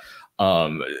of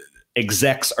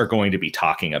execs are going to be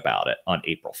talking about it on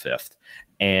April 5th.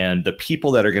 And the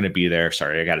people that are going to be there,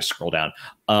 sorry, I got to scroll down.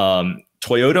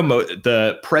 Toyota,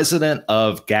 the president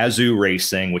of Gazoo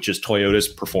Racing, which is Toyota's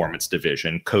performance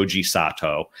division, Koji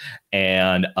Sato,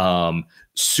 and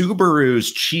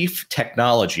Subaru's chief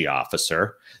technology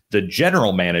officer, the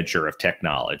general manager of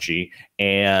technology,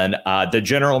 and the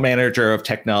general manager of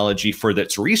technology for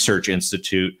its research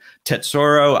institute,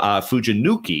 Tetsuro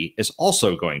Fujinuki, is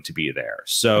also going to be there.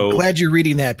 So I'm glad you're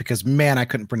reading that, because man, I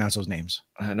couldn't pronounce those names.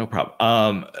 No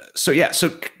problem. So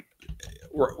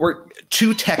we're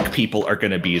two tech people are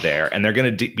going to be there, and they're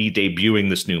going to be debuting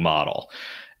this new model.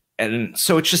 And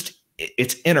so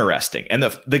it's interesting. And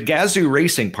the Gazoo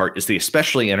Racing part is the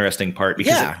especially interesting part,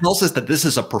 because it tells us that this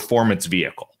is a performance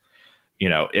vehicle. You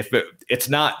know, if it's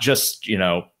not just,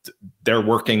 they're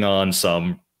working on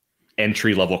some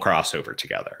entry level crossover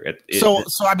together. So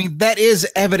I mean, that is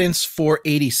evidence for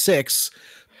 86,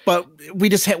 but we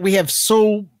have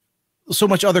so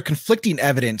much other conflicting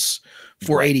evidence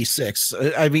for 86.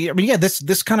 I mean, yeah,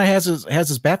 this kind of has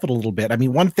us baffled a little bit. I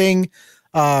mean, one thing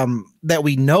that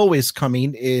we know is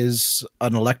coming is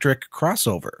an electric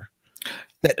crossover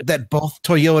that both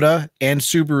Toyota and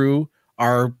Subaru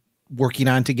are working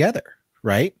on together.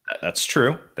 Right. That's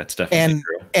true. That's definitely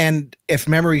true. And if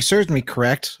memory serves me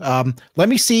correct, let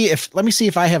me see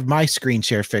if I have my screen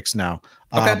share fixed now.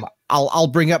 Okay. I'll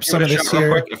bring up some of this here.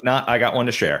 Quick. If not, I got one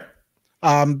to share.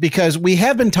 Because we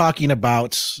have been talking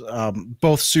about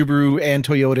both Subaru and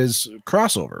Toyota's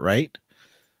crossover, right?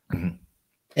 Mm-hmm.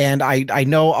 And I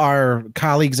know our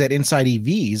colleagues at Inside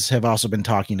EVs have also been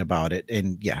talking about it.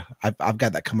 And yeah, I've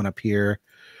got that coming up here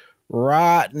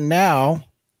right now.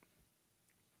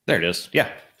 There it is. Yeah.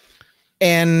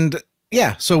 And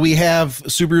yeah, so we have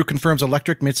Subaru confirms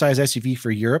electric midsize SUV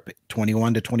for Europe,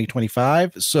 21 to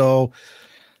 2025. So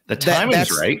the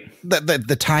timing's right.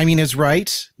 The timing is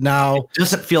right. Now, it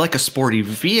doesn't feel like a sporty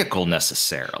vehicle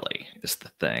necessarily is the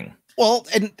thing. Well,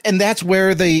 and that's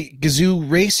where the Gazoo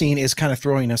Racing is kind of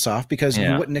throwing us off, because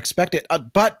you wouldn't expect it.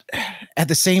 But at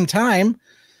the same time,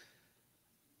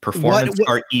 performance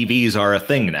car EVs are a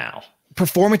thing now.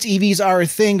 Performance EVs are a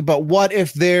thing, but what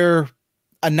if they're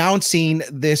announcing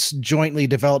this jointly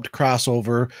developed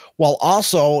crossover while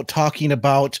also talking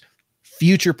about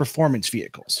future performance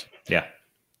vehicles? Yeah.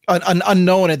 An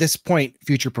unknown at this point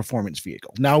future performance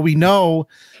vehicle. Now we know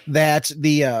that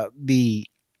the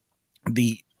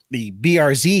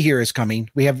BRZ here is coming.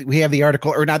 We have the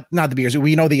article, or not the BRZ.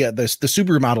 We know the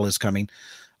Subaru model is coming.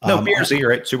 No, BRZ,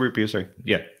 right? Subaru BRZ.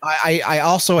 Yeah. I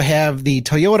also have the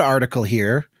Toyota article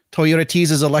here. Toyota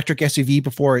teases electric SUV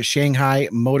before its Shanghai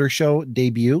Motor Show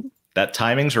debut. That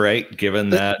timing's right, given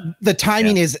that the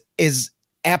timing is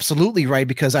absolutely right,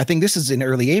 because I think this is in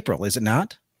early April, is it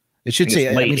not? It should say.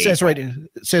 I mean, it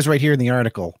says right here in the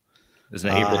article. Isn't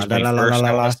it April 21st?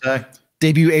 I want to say.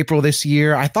 Debut April this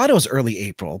year. I thought it was early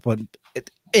April, but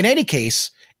in any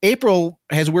case, April,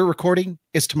 as we're recording,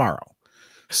 is tomorrow.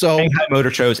 So Shanghai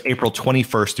Motor Show is April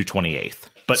 21st through 28th.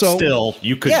 But still,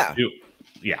 you could do.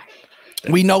 Yeah.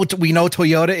 We know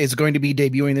Toyota is going to be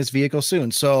debuting this vehicle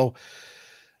soon. So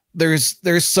there's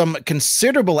some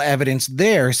considerable evidence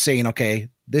there saying, okay,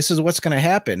 this is what's going to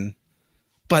happen.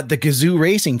 But the Gazoo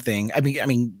Racing thing, I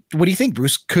mean, what do you think,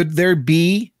 Bruce? Could there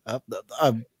be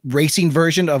a racing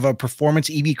version of a performance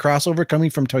EV crossover coming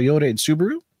from Toyota and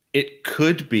Subaru? It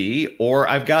could be, or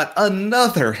I've got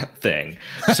another thing.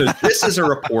 So this is a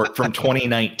report from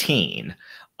 2019,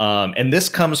 and this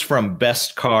comes from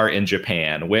Best Car in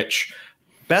Japan, which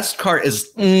Best Car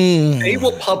is, they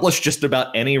will publish just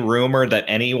about any rumor that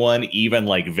anyone even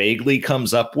like vaguely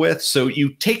comes up with. So you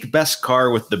take Best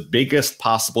Car with the biggest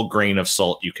possible grain of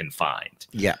salt you can find.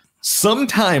 Yeah.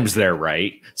 Sometimes they're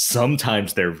right.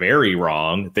 Sometimes they're very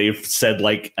wrong. They've said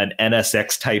like an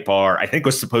NSX Type R, I think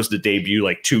was supposed to debut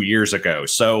like 2 years ago.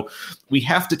 So we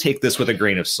have to take this with a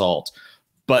grain of salt.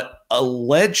 But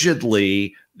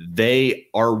allegedly, they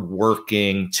are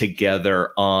working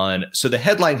together on. So the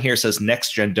headline here says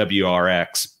Next Gen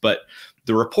WRX, but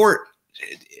the report,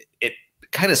 it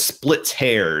kind of splits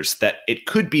hairs that it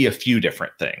could be a few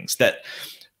different things. That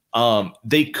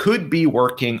they could be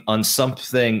working on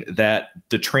something that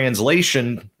the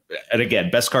translation, and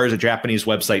again, Best Car is a Japanese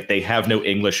website. They have no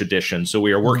English edition. So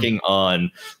we are working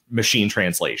on machine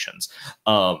translations,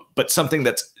 but something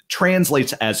that's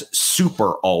translates as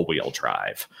super all-wheel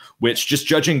drive, which, just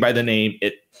judging by the name,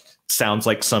 it sounds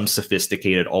like some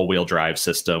sophisticated all-wheel drive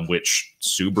system, which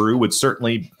Subaru would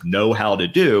certainly know how to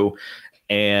do,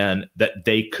 and that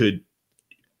they could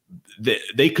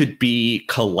be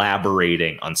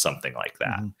collaborating on something like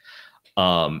that.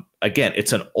 Again,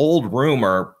 it's an old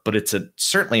rumor, but it's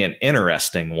certainly an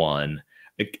interesting one,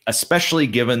 especially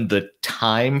given the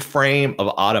time frame of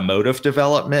automotive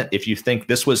development. If you think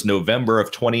this was November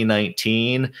of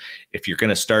 2019, if you're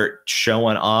going to start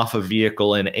showing off a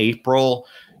vehicle in April,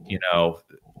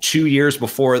 2 years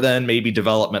before then, maybe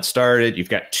development started. You've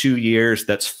got 2 years.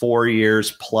 That's 4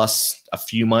 years plus a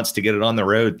few months to get it on the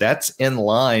road. That's in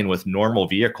line with normal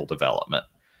vehicle development.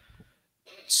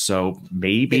 So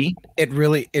maybe it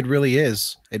really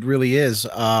is. It really is.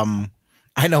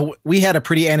 I know we had a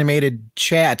pretty animated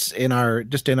chat in our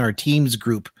Teams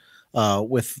group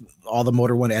with all the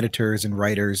Motor One editors and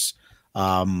writers.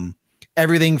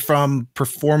 Everything from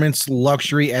performance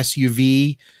luxury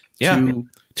SUV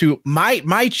to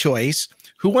my choice.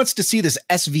 Who wants to see this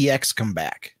SVX come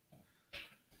back?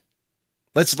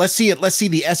 Let's see it. Let's see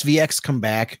the SVX come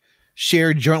back,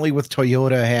 shared jointly with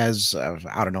Toyota. Has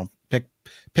I don't know.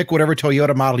 Pick whatever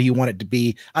Toyota model you want it to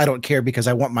be. I don't care, because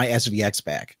I want my SVX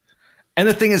back. And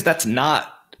the thing is, that's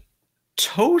not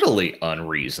totally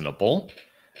unreasonable.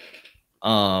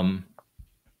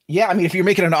 Yeah, I mean, if you're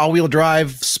making an all-wheel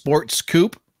drive sports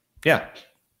coupe, yeah.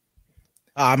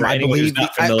 I believe,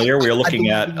 not familiar, we're looking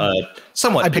at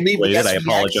somewhat pixelated. I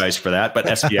apologize for that, but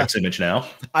SVX image now.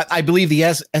 I believe the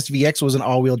SVX was an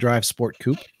all-wheel drive sport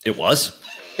coupe. It was.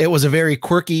 It was a very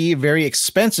quirky, very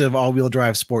expensive all-wheel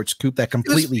drive sports coupe that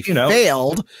completely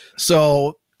failed.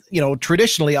 So,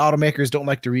 traditionally automakers don't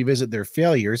like to revisit their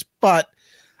failures, but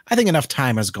I think enough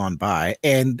time has gone by,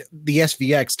 and the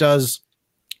SVX does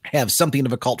have something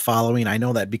of a cult following. I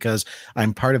know that because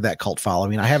I'm part of that cult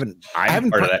following. I'm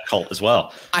part of that cult as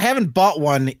well. I haven't bought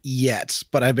one yet,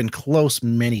 but I've been close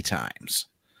many times.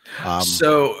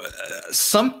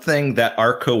 Something that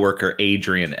our coworker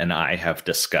Adrian and I have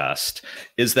discussed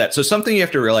is that, so something you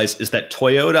have to realize is that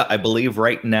Toyota, I believe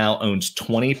right now owns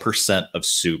 20% of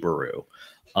Subaru.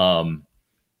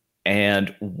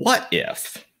 And what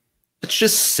if, let's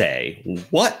just say,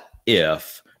 what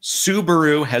if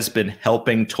Subaru has been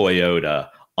helping Toyota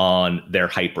on their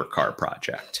hypercar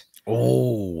project?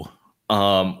 Oh,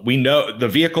 we know the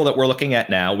vehicle that we're looking at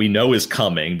now, we know is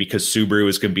coming because Subaru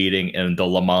is competing in the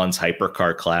Le Mans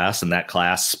hypercar class, and that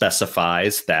class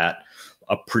specifies that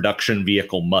a production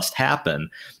vehicle must happen.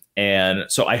 And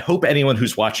so I hope anyone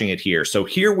who's watching it here. So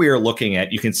here we are looking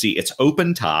at, you can see it's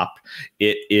open top.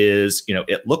 It is,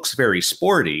 it looks very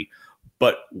sporty,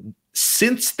 but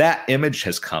since that image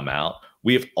has come out,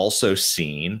 we have also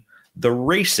seen the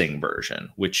racing version,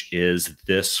 which is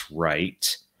this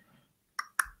right.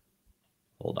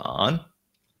 Hold on,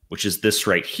 which is this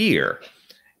right here.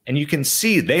 And you can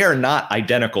see they are not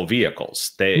identical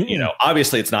vehicles. They,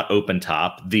 obviously it's not open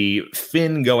top. The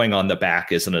fin going on the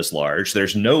back isn't as large.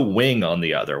 There's no wing on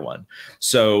the other one.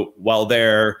 So while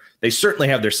they certainly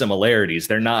have their similarities,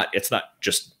 it's not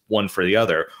just one for the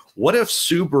other. What if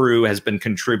Subaru has been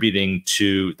contributing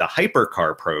to the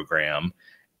hypercar program?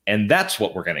 And that's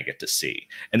what we're going to get to see.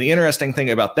 And the interesting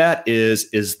thing about that is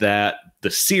that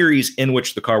the series in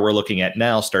which the car we're looking at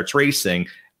now starts racing,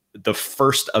 the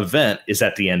first event is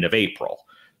at the end of April.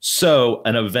 So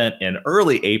an event in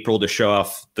early April to show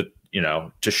off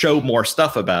to show more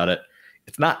stuff about it,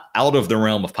 it's not out of the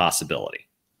realm of possibility.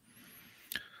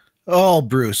 Oh,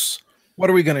 Bruce, what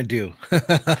are we going to do?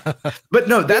 But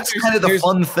no, that's kind of the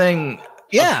fun thing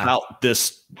about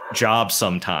this job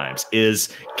sometimes is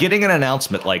getting an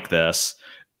announcement like this,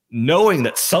 knowing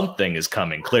that something is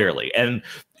coming clearly. And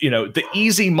the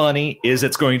easy money is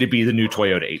it's going to be the new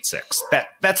Toyota 86.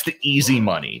 That's the easy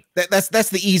money. That's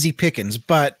the easy pickings,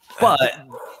 but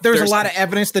there's a lot of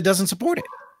evidence that doesn't support it.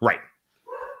 Right.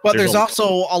 But there's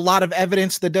also a lot of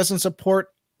evidence that doesn't support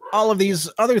all of these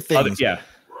other things.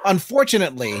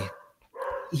 Unfortunately,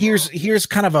 here's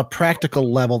kind of a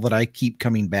practical level that I keep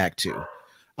coming back to.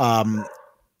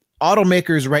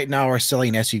 Automakers right now are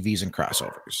selling SUVs and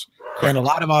crossovers. Correct. And a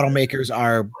lot of automakers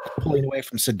are pulling away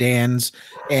from sedans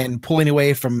and pulling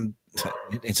away from,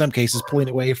 in some cases, pulling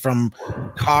away from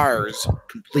cars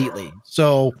completely.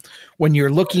 So when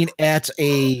you're looking at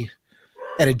a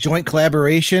joint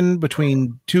collaboration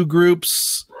between two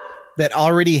groups that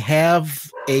already have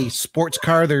a sports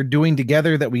car they're doing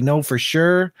together that we know for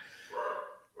sure,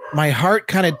 my heart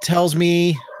kind of tells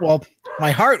me, well,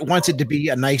 my heart wants it to be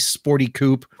a nice sporty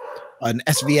coupe, an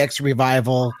SVX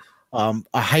revival, a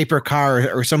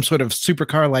hypercar or some sort of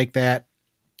supercar like that.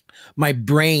 My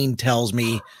brain tells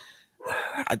me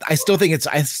I still think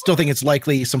it's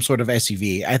likely some sort of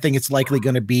SUV. I think it's likely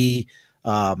going to be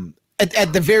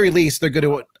at the very least they're going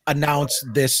to announce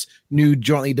this new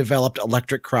jointly developed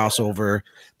electric crossover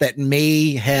that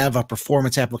may have a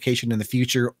performance application in the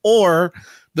future, or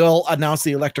they'll announce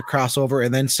the electric crossover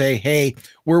and then say, hey,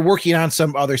 we're working on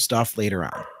some other stuff later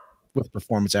on with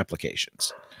performance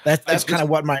applications. That's kind of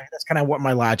what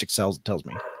my logic tells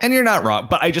me. And you're not wrong,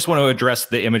 but I just want to address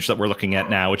the image that we're looking at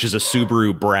now, which is a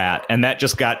Subaru Brat. And that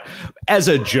just got, as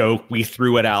a joke, we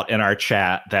threw it out in our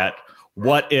chat that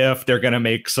what if they're going to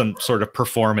make some sort of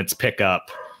performance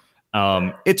pickup?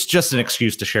 It's just an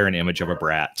excuse to share an image of a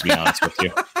Brat, to be honest with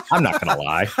you. I'm not going to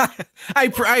lie.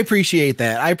 I appreciate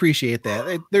that. I appreciate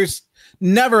that. There's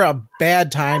never a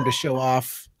bad time to show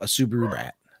off a Subaru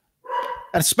Brat.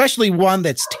 Especially one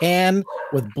that's tan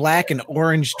with black and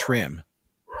orange trim.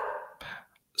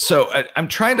 So I'm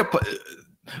trying to put,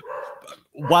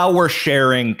 while we're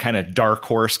sharing kind of dark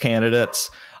horse candidates,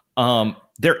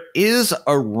 there is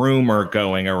a rumor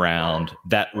going around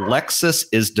that Lexus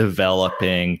is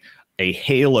developing a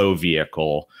halo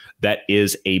vehicle that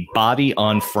is a body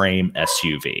on frame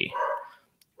SUV,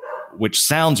 which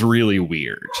sounds really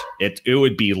weird. It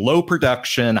would be low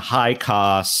production, high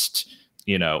cost,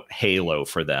 halo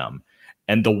for them.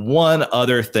 And the one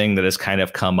other thing that has kind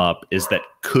of come up is that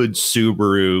could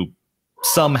Subaru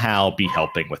somehow be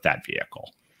helping with that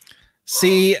vehicle?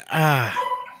 See, I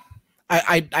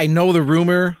know the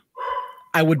rumor.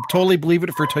 I would totally believe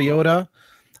it for Toyota.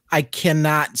 I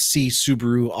cannot see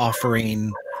Subaru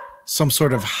offering some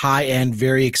sort of high-end,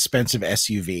 very expensive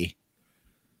SUV.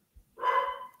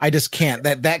 I just can't.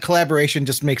 That collaboration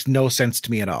just makes no sense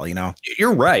to me at all,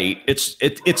 You're right.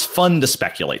 It's fun to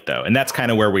speculate, though. And that's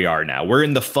kind of where we are now. We're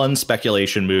in the fun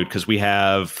speculation mood because we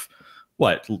have,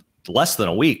 less than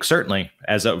a week, certainly,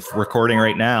 as of recording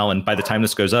right now. And by the time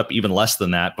this goes up, even less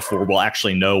than that before we'll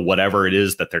actually know whatever it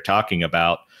is that they're talking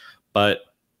about. But,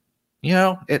 you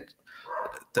know,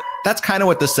 that's kind of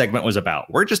what this segment was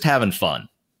about. We're just having fun.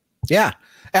 Yeah.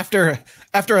 After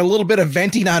a little bit of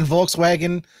venting on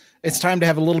Volkswagen, it's time to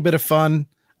have a little bit of fun.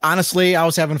 Honestly, I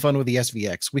was having fun with the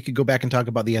SVX. We could go back and talk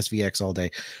about the SVX all day.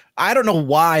 I don't know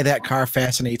why that car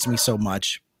fascinates me so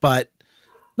much, but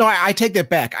no, I take that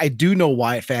back. I do know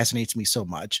why it fascinates me so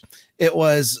much. It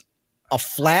was a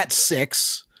flat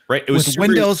six. Right. It was with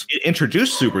windows. It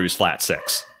introduced Subaru's flat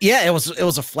six. Yeah, it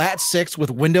was a flat six with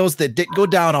windows that didn't go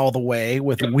down all the way,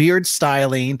 with weird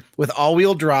styling, with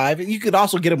all-wheel drive. You could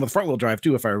also get them with front-wheel drive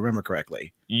too, if I remember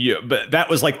correctly. Yeah, but that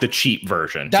was like the cheap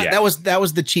version. That was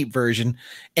the cheap version.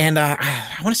 And I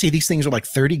want to say these things were like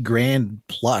 30 grand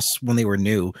plus when they were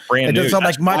new. Brand new. It doesn't sound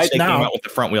like much they now. Came out with the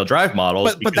front-wheel drive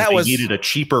models, but that was needed a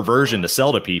cheaper version to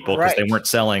sell to people because they weren't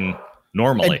selling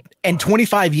normally. And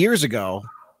 25 years ago,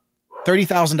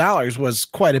 $30,000 was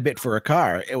quite a bit for a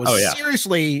car. It was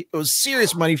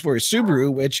serious money for a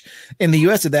Subaru, which in the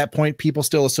US at that point, people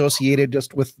still associated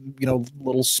just with, you know,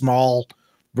 little small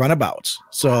runabouts.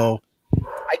 So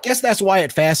I guess that's why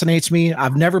it fascinates me.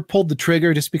 I've never pulled the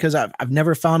trigger just because I've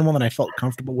never found one that I felt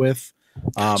comfortable with.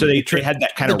 So they had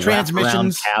that kind of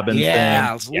transmissions cabin thing.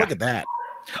 Yeah, look at that.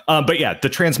 But yeah, the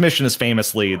transmission is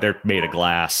famously, they're made of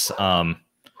glass.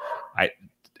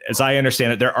 As I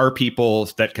understand it, there are people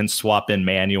that can swap in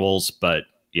manuals, but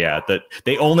yeah, that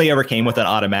they only ever came with an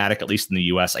automatic, at least in the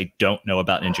US. I don't know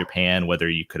about in Japan whether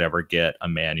you could ever get a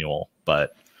manual,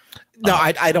 but no,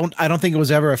 I don't think it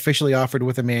was ever officially offered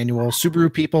with a manual.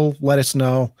 Subaru people, let us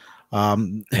know.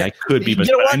 I could be, but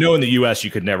I know in the US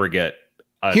you could never get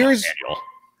a manual.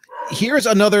 Here's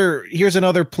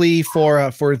another plea for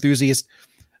enthusiasts.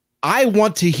 I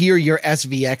want to hear your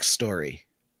SVX story.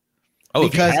 Oh,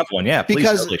 because, if you have one, yeah, please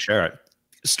totally share it.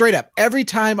 Straight up, every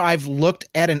time I've looked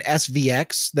at an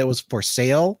SVX that was for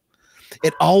sale,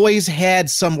 it always had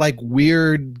some like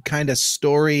weird kind of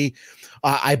story.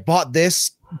 I bought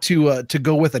this to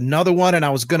go with another one, and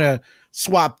I was gonna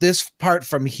swap this part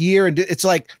from here, and it's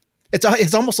like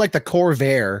it's almost like the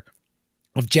Corvair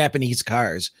of Japanese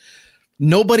cars.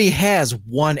 Nobody has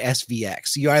one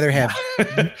SVX. You either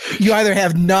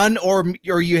have none or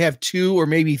you have two or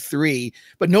maybe three,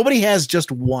 but nobody has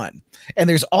just one. And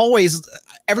there's always,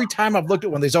 every time I've looked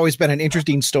at one, there's always been an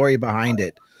interesting story behind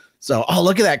it. So, oh,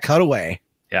 look at that cutaway.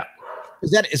 Yeah. Is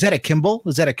that a Kimball?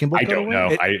 Is that a Kimball? I don't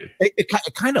know.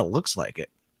 It kind of looks like it.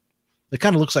 It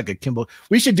kind of looks like a Kimball.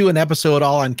 We should do an episode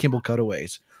all on Kimball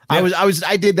cutaways. Yeah.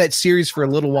 I did that series for a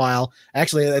little while.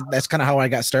 Actually, that's kind of how I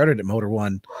got started at Motor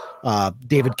One.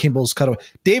 David Kimball's cutaway.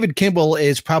 David Kimball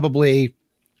is probably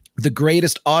the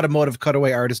greatest automotive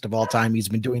cutaway artist of all time. He's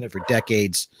been doing it for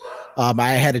decades.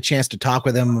 I had a chance to talk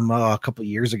with him a couple of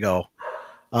years ago.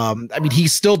 I mean, he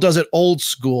still does it old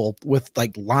school with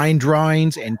like line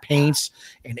drawings and paints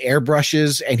and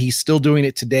airbrushes, and he's still doing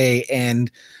it today. And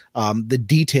the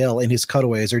detail in his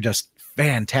cutaways are just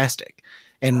fantastic.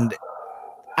 And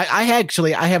I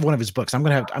have one of his books. I'm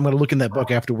gonna look in that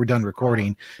book after we're done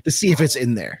recording to see if it's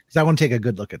in there, because I want to take a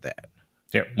good look at that.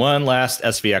 Yeah, one last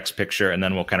SVX picture, and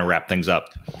then we'll kind of wrap things up.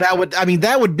 That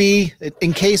would be,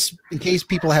 in case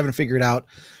people haven't figured out,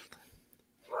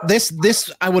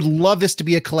 this I would love this to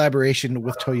be a collaboration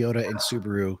with Toyota and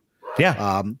Subaru.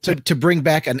 Yeah. To bring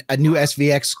back a new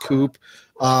SVX coupe.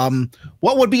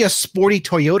 What would be a sporty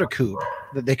Toyota coupe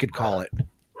that they could call it?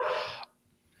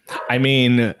 I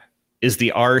mean, is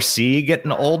the RC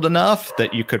getting old enough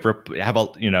that you could have a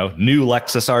new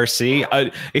Lexus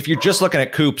RC? If you're just looking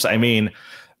at coupes, I mean,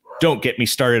 don't get me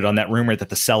started on that rumor that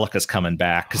the Celica's coming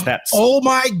back, because that's oh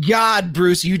my God,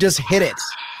 Bruce, you just hit it.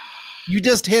 You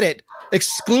just hit it.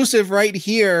 Exclusive right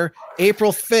here,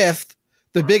 April 5th.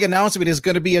 The big announcement is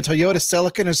going to be a Toyota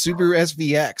Celica and a Subaru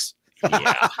SVX.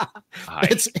 Yeah,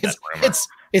 it's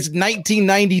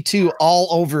 1992 all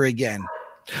over again.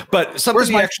 But something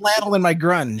where's my flannel and my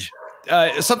grunge?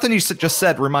 Something you just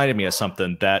said reminded me of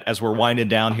something that, as we're winding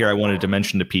down here, I wanted to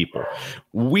mention to people.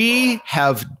 We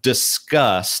have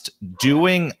discussed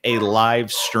doing a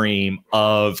live stream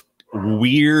of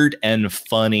weird and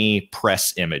funny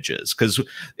press images, because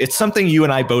it's something you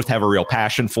and I both have a real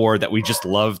passion for, that we just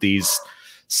love these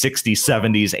 60s,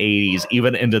 70s, 80s,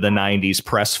 even into the 90s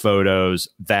press photos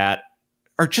that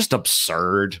are just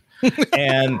absurd.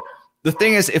 And the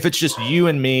thing is, if it's just you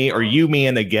and me, or you, me,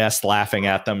 and the guest laughing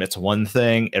at them, it's one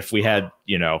thing. If we had,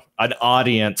 an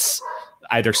audience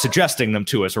either suggesting them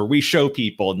to us, or we show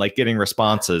people and like getting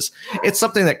responses, it's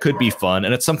something that could be fun.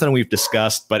 And it's something we've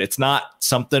discussed, but it's not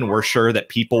something we're sure that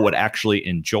people would actually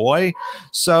enjoy.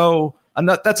 So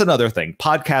That's another thing.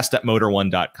 Podcast at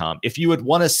motor1.com. If you would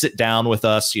want to sit down with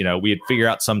us, we'd figure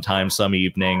out some time, some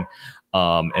evening,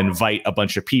 invite a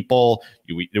bunch of people.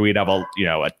 We'd have a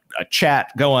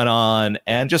chat going on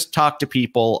and just talk to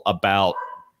people about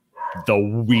the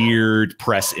weird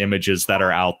press images that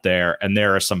are out there. And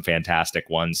there are some fantastic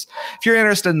ones. If you're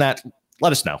interested in that,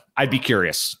 let us know. I'd be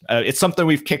curious. It's something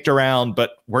we've kicked around,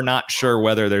 but we're not sure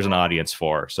whether there's an audience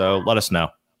for. So let us know.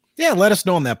 Yeah, let us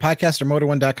know on that podcast or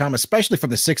motor1.com, especially from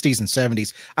the 60s and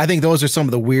 70s. I think those are some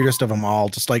of the weirdest of them all.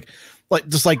 Just like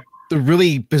the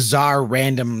really bizarre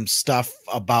random stuff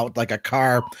about like a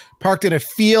car parked in a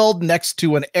field next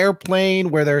to an airplane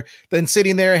where they're then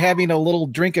sitting there having a little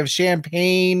drink of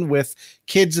champagne with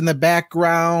kids in the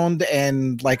background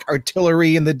and like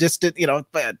artillery in the distance,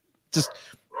 just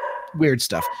weird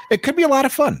stuff. It could be a lot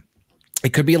of fun.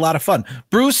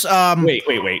 Bruce,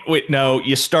 wait. No,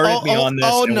 you started me on this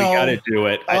and we got to do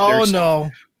it.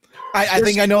 I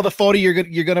think I know the photo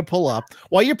you're gonna pull up.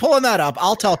 While you're pulling that up,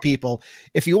 I'll tell people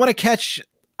if you want to catch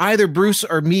either Bruce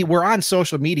or me, we're on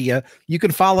social media. You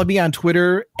can follow me on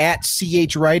Twitter at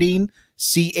CHWriting,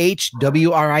 CHWRITING.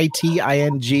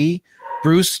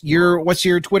 Bruce, what's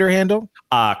your Twitter handle?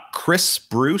 Chris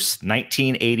Bruce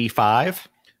 1985.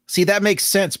 See, that makes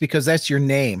sense because that's your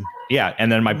name. Yeah,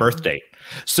 and then my birth date.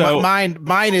 So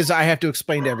mine is I have to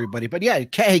explain to everybody. But yeah,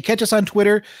 hey, catch us on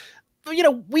Twitter.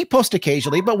 We post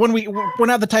occasionally, but when we're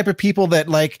not the type of people that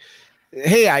like,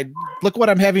 hey, look what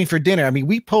I'm having for dinner. I mean,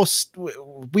 we post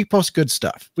good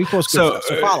stuff. So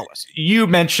follow us. You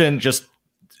mentioned just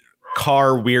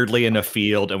car weirdly in a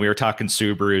field, and we were talking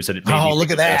Subarus, and it made me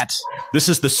look at that. This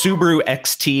is the Subaru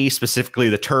XT, specifically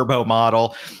the turbo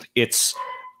model.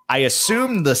 I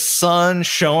assume the son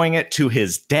showing it to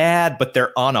his dad, but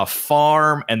they're on a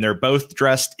farm and they're both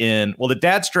dressed the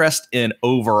dad's dressed in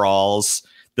overalls.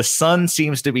 The son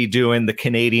seems to be doing the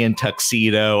Canadian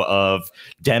tuxedo of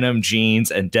denim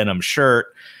jeans and denim shirt.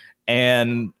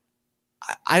 And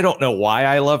I don't know why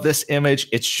I love this image.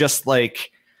 It's just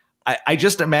like, I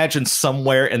just imagine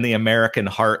somewhere in the American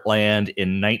heartland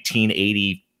in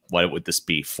 1980, what would this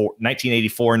be?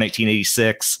 1984,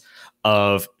 1986.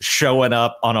 Of showing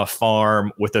up on a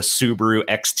farm with a Subaru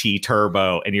XT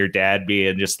turbo and your dad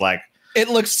being just like, it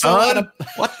looks so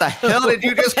what the hell did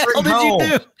you just bring home?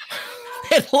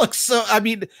 It looks so, I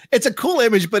mean, it's a cool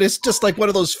image, but it's just like one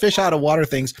of those fish out of water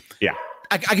things. Yeah.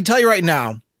 I can tell you right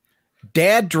now,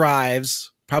 Dad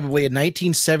drives probably a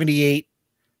 1978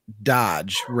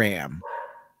 Dodge Ram.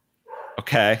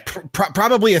 Okay.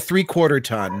 Probably a 3/4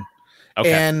 ton.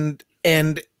 Okay.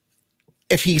 And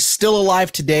if he's still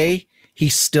alive today, he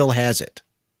still has it.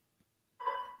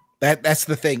 That's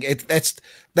the thing.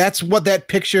 That's what that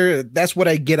picture. That's what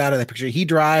I get out of that picture. He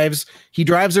drives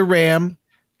a Ram.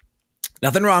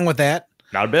 Nothing wrong with that.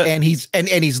 Not a bit. And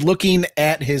he's looking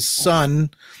at his son,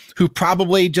 who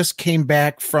probably just came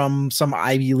back from some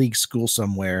Ivy League school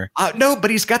somewhere. No,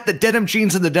 but he's got the denim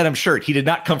jeans and the denim shirt. He did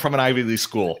not come from an Ivy League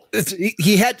school.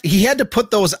 He had to put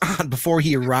those on before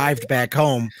he arrived back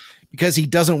home, because he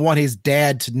doesn't want his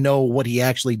dad to know what he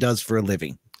actually does for a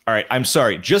living. All right, I'm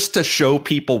sorry. Just to show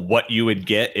people what you would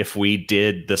get if we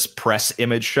did this press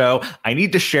image show, I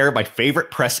need to share my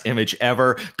favorite press image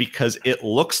ever because it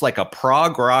looks like a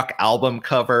prog rock album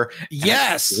cover.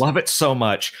 Yes. I love it so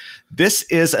much. This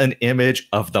is an image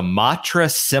of the Matra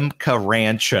Simca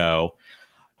Rancho.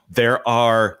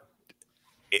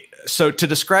 So to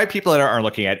describe people that aren't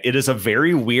looking at it, is a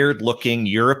very weird looking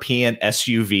European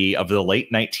SUV of the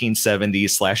late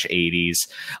 1970s/80s.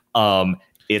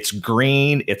 It's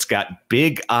green. It's got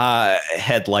big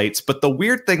headlights. But the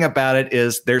weird thing about it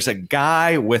is there's a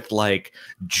guy with like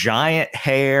giant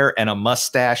hair and a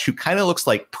mustache who kind of looks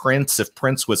like Prince if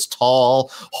Prince was tall,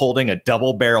 holding a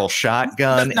double barrel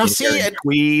shotgun. Now see,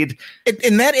 tweed.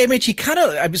 In that image, he kind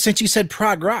of, since you said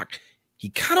prog rock, he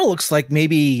kind of looks like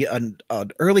maybe an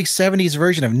early 70s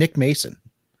version of Nick Mason.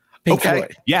 Pink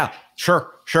Floyd. Yeah,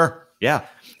 sure. Yeah.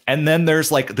 And then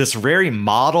there's like this very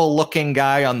model looking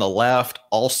guy on the left,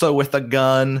 also with a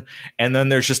gun. And then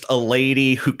there's just a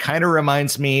lady who kind of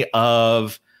reminds me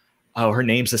of, her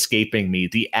name's escaping me,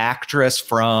 the actress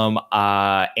from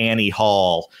Annie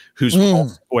Hall, who's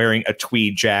also wearing a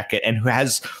tweed jacket and who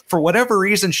has, for whatever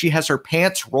reason, she has her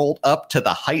pants rolled up to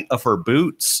the height of her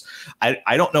boots.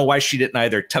 I don't know why she didn't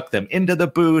either tuck them into the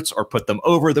boots or put them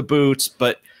over the boots,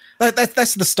 but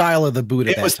that's the style of the boot.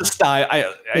 It was the style.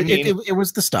 I mean, it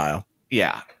was the style.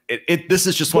 Yeah. This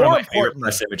is just one of my favorite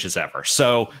press images ever.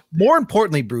 So more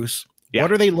importantly, Bruce,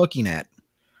 what are they looking at?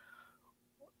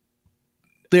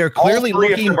 They are clearly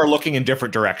looking in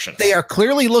different directions. They are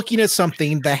clearly looking at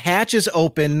something. The hatch is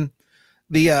open.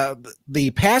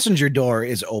 the passenger door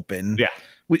is open. Yeah.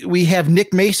 We have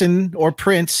Nick Mason or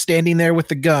Prince standing there with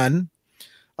the gun.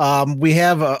 We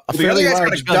have a fairly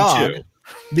large dog.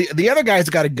 The other guy's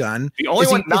got a gun. The only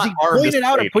one not armed pulling it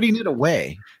out or putting it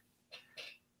away?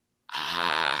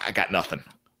 I got nothing.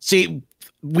 See,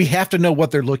 we have to know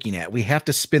what they're looking at. We have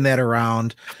to spin that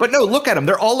around. But no, look at them.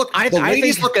 They're all looking. The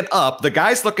lady's looking up. The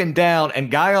guy's looking down, and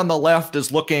guy on the left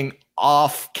is looking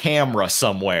off camera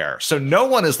somewhere. So no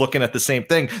one is looking at the same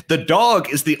thing. The dog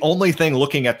is the only thing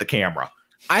looking at the camera.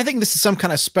 I think this is some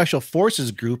kind of special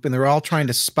forces group, and they're all trying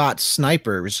to spot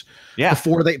snipers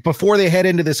before they head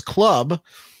into this club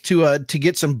to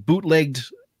get some bootlegged.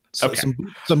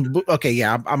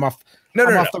 I'm off. No.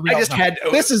 I just had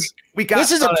this is a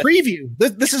preview.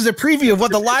 This is a preview of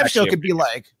what the live show could be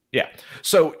like. Yeah.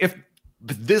 So if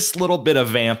this little bit of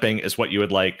vamping is what you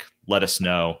would like, let us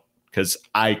know, because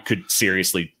I could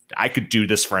do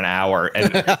this for an hour,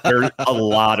 and there's a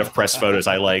lot of press photos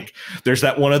I like. There's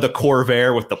that one of the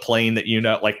Corvair with the plane that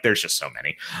like there's just so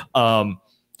many.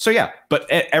 So yeah, but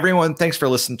everyone, thanks for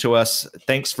listening to us.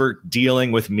 Thanks for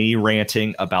dealing with me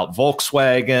ranting about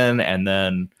Volkswagen, and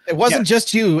then it wasn't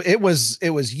just you. It was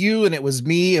you, and it was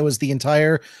me. It was the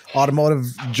entire automotive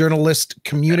journalist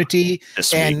community,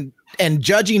 and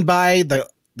judging by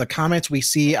the comments we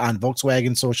see on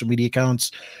Volkswagen social media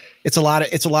accounts, it's a lot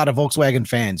of Volkswagen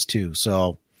fans too.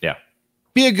 So yeah,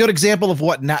 be a good example of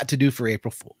what not to do for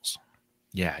April Fools.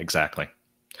 Yeah, exactly.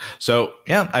 So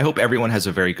yeah, I hope everyone has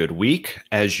a very good week.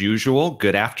 As usual,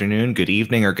 good afternoon, good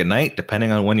evening, or good night,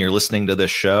 depending on when you're listening to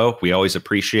this show. We always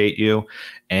appreciate you.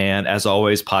 And as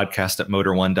always,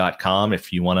 podcast@motor1.com.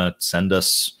 If you want to send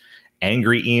us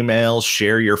angry emails,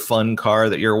 share your fun car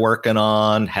that you're working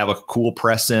on, have a cool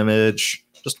press image,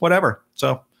 just whatever.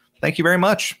 So thank you very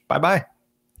much. Bye-bye.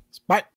 Bye.